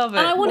most? I love it.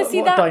 And I want to see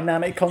what that.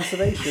 Dynamic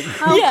conservation.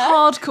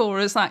 How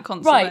hardcore is that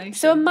conservation? Right.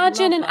 So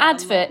imagine an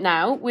advert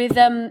now with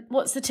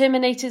what's the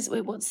Terminator's?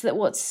 Wait,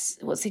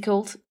 what's he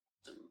called?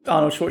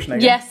 Arnold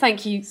Schwarzenegger. Yes,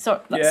 thank you. Sorry,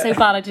 that's so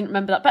bad I didn't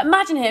remember that. But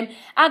imagine him,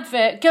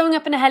 advert, going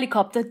up in a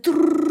helicopter,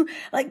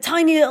 like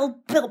tiny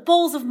little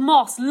balls of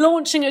moss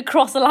launching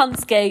across a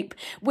landscape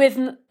with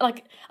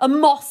like a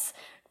moss,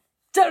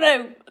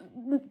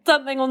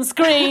 something on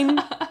screen.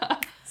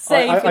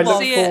 I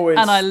look forward,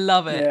 and I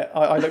love it. Yeah,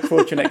 I look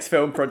forward to your next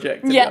film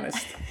project, to be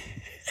honest.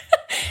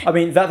 I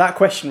mean, that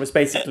question was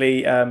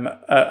basically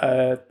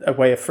a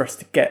way for us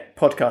to get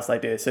podcast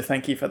ideas. So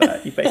thank you for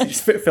that. You basically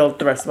just filled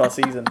the rest of our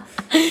season.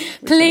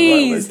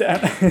 Please,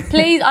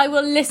 I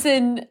will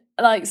listen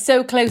like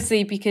so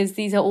closely because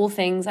these are all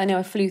things. I know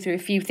I flew through a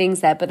few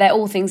things there, but they're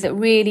all things that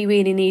really,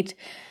 really need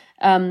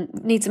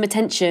some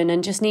attention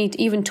and just need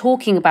even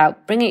talking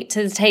about. Bring it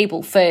to the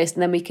table first,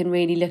 and then we can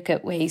really look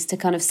at ways to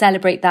kind of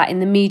celebrate that in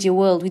the media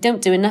world. We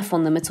don't do enough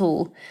on them at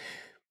all.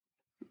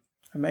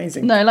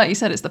 Amazing. No, like you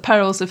said, it's the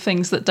perils of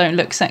things that don't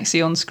look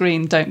sexy on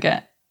screen, don't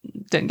get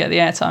the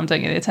airtime,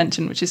 don't get the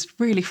attention, which is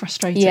really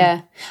frustrating.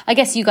 Yeah. I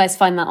guess you guys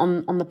find that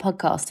on the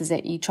podcast, is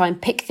it? You try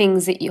and pick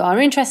things that you are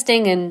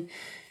interesting and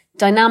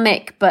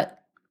dynamic, but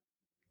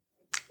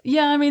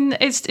Yeah, I mean,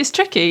 it's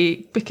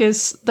tricky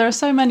because there are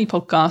so many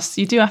podcasts.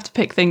 You do have to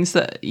pick things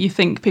that you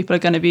think people are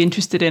going to be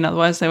interested in,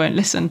 otherwise they won't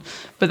listen.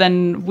 But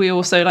then we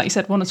also, like you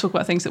said, want to talk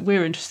about things that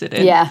we're interested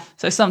in. Yeah.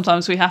 So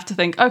sometimes we have to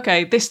think,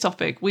 okay, this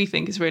topic we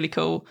think is really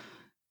cool.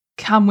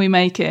 Can we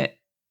make it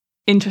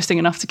interesting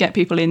enough to get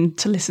people in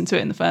to listen to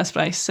it in the first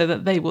place so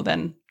that they will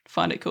then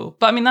find it cool?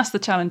 But I mean, that's the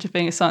challenge of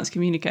being a science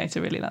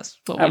communicator, really. That's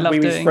what we love we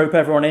doing. just rope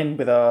everyone in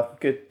with our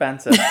good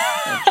banter and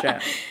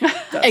chat.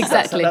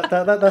 Exactly.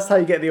 That's how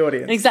you get the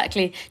audience.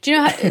 Exactly. Do you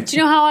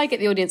know how I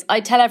get the audience? I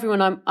tell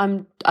everyone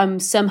I'm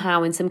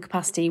somehow in some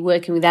capacity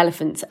working with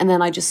elephants, and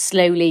then I just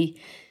slowly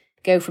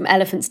go from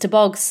elephants to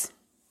bogs.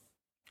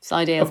 It's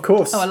ideal. Of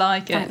course. Oh, I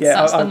like it. Yeah,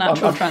 That's the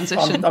natural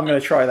transition. I'm going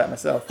to try that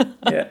myself.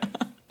 Yeah.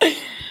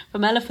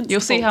 From elephants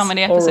You'll to see bogs. how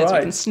many episodes All right.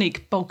 we can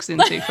sneak bogs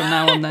into from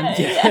now on then.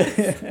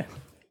 Yes.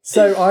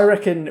 So I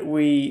reckon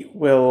we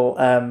will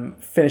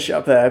finish it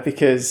up there,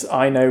 because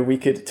I know we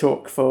could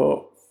talk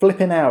for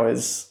flipping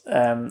hours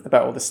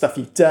about all the stuff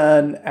you've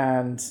done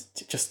and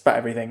just about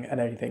everything and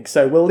anything.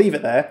 So we'll leave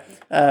it there.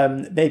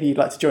 Maybe you'd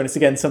like to join us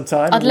again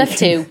sometime. I'd love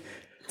to.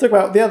 Talk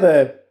about the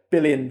other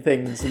billion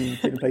things and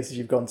billion places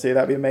you've gone to.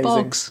 That'd be amazing.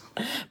 Bogs.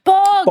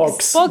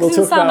 Bogs We'll and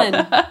talk salmon.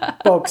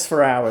 about bogs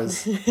for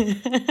hours.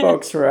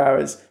 Bogs for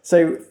hours.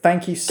 So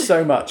thank you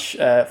so much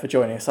for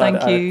joining us. Thank I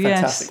had a you, yes.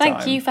 fantastic Thank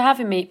time. you for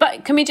having me.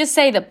 But can we just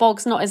say that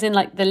bogs not as in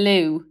like the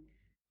loo,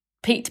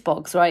 peat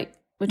bogs, right?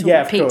 We're talking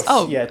Yeah, of peat. course.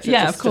 Oh, yeah, of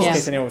just course. in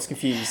case anyone was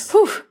confused.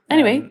 Whew.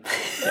 Anyway,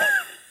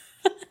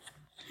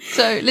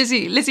 So,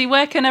 Lizzie,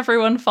 where can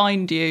everyone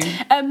find you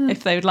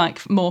if they would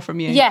like more from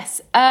you? yes,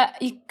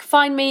 you can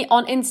find me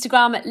on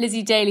Instagram at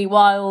Lizzie Daly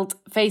Wild,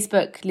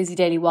 Facebook Lizzie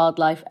Daly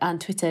Wildlife, and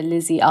Twitter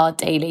Lizzie R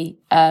Daly.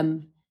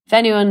 If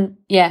anyone,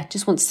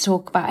 just wants to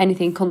talk about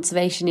anything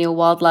conservation or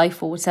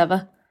wildlife or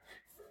whatever,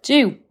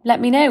 do let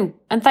me know.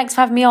 And thanks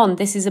for having me on.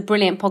 This is a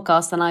brilliant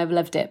podcast, and I've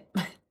loved it.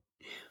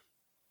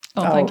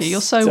 Oh, thank you.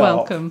 You're so stop.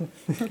 welcome.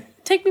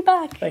 Take me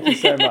back. Thank you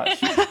so much.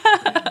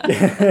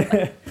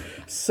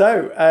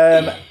 So,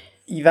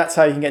 that's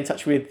how you can get in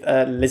touch with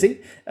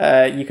Lizzie.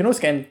 You can also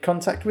get in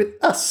contact with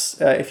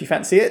us if you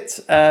fancy it.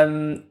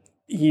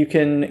 You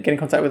can get in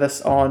contact with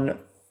us on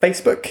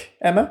Facebook,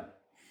 Emma.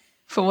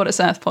 For What It's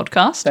Earth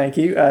podcast. Thank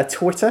you.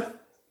 Twitter.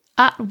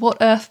 At What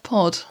Earth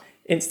Pod.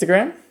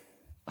 Instagram.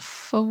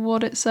 For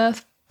What It's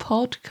Earth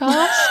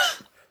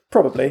podcast.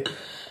 Probably.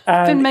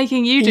 I've been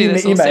making you do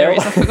this all email.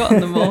 series. I've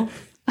forgotten them all.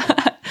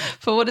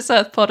 For What It's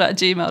Earth pod at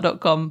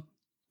gmail.com.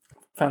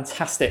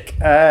 Fantastic.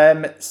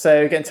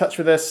 So get in touch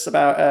with us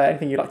about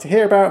anything you'd like to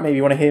hear about. Maybe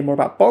you want to hear more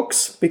about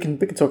bogs. We can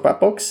talk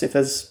about bogs if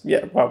there's we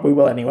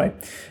will anyway.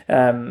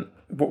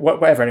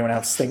 Whatever anyone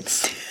else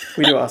thinks,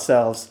 we do it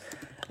ourselves.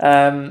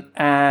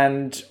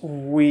 And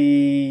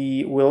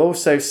we will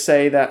also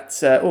say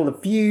that all the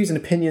views and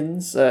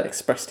opinions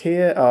expressed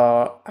here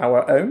are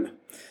our own.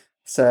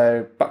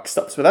 So buck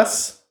stops with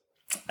us.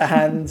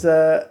 And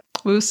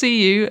We'll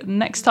see you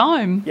next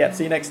time.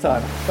 see you next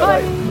time.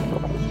 Bye.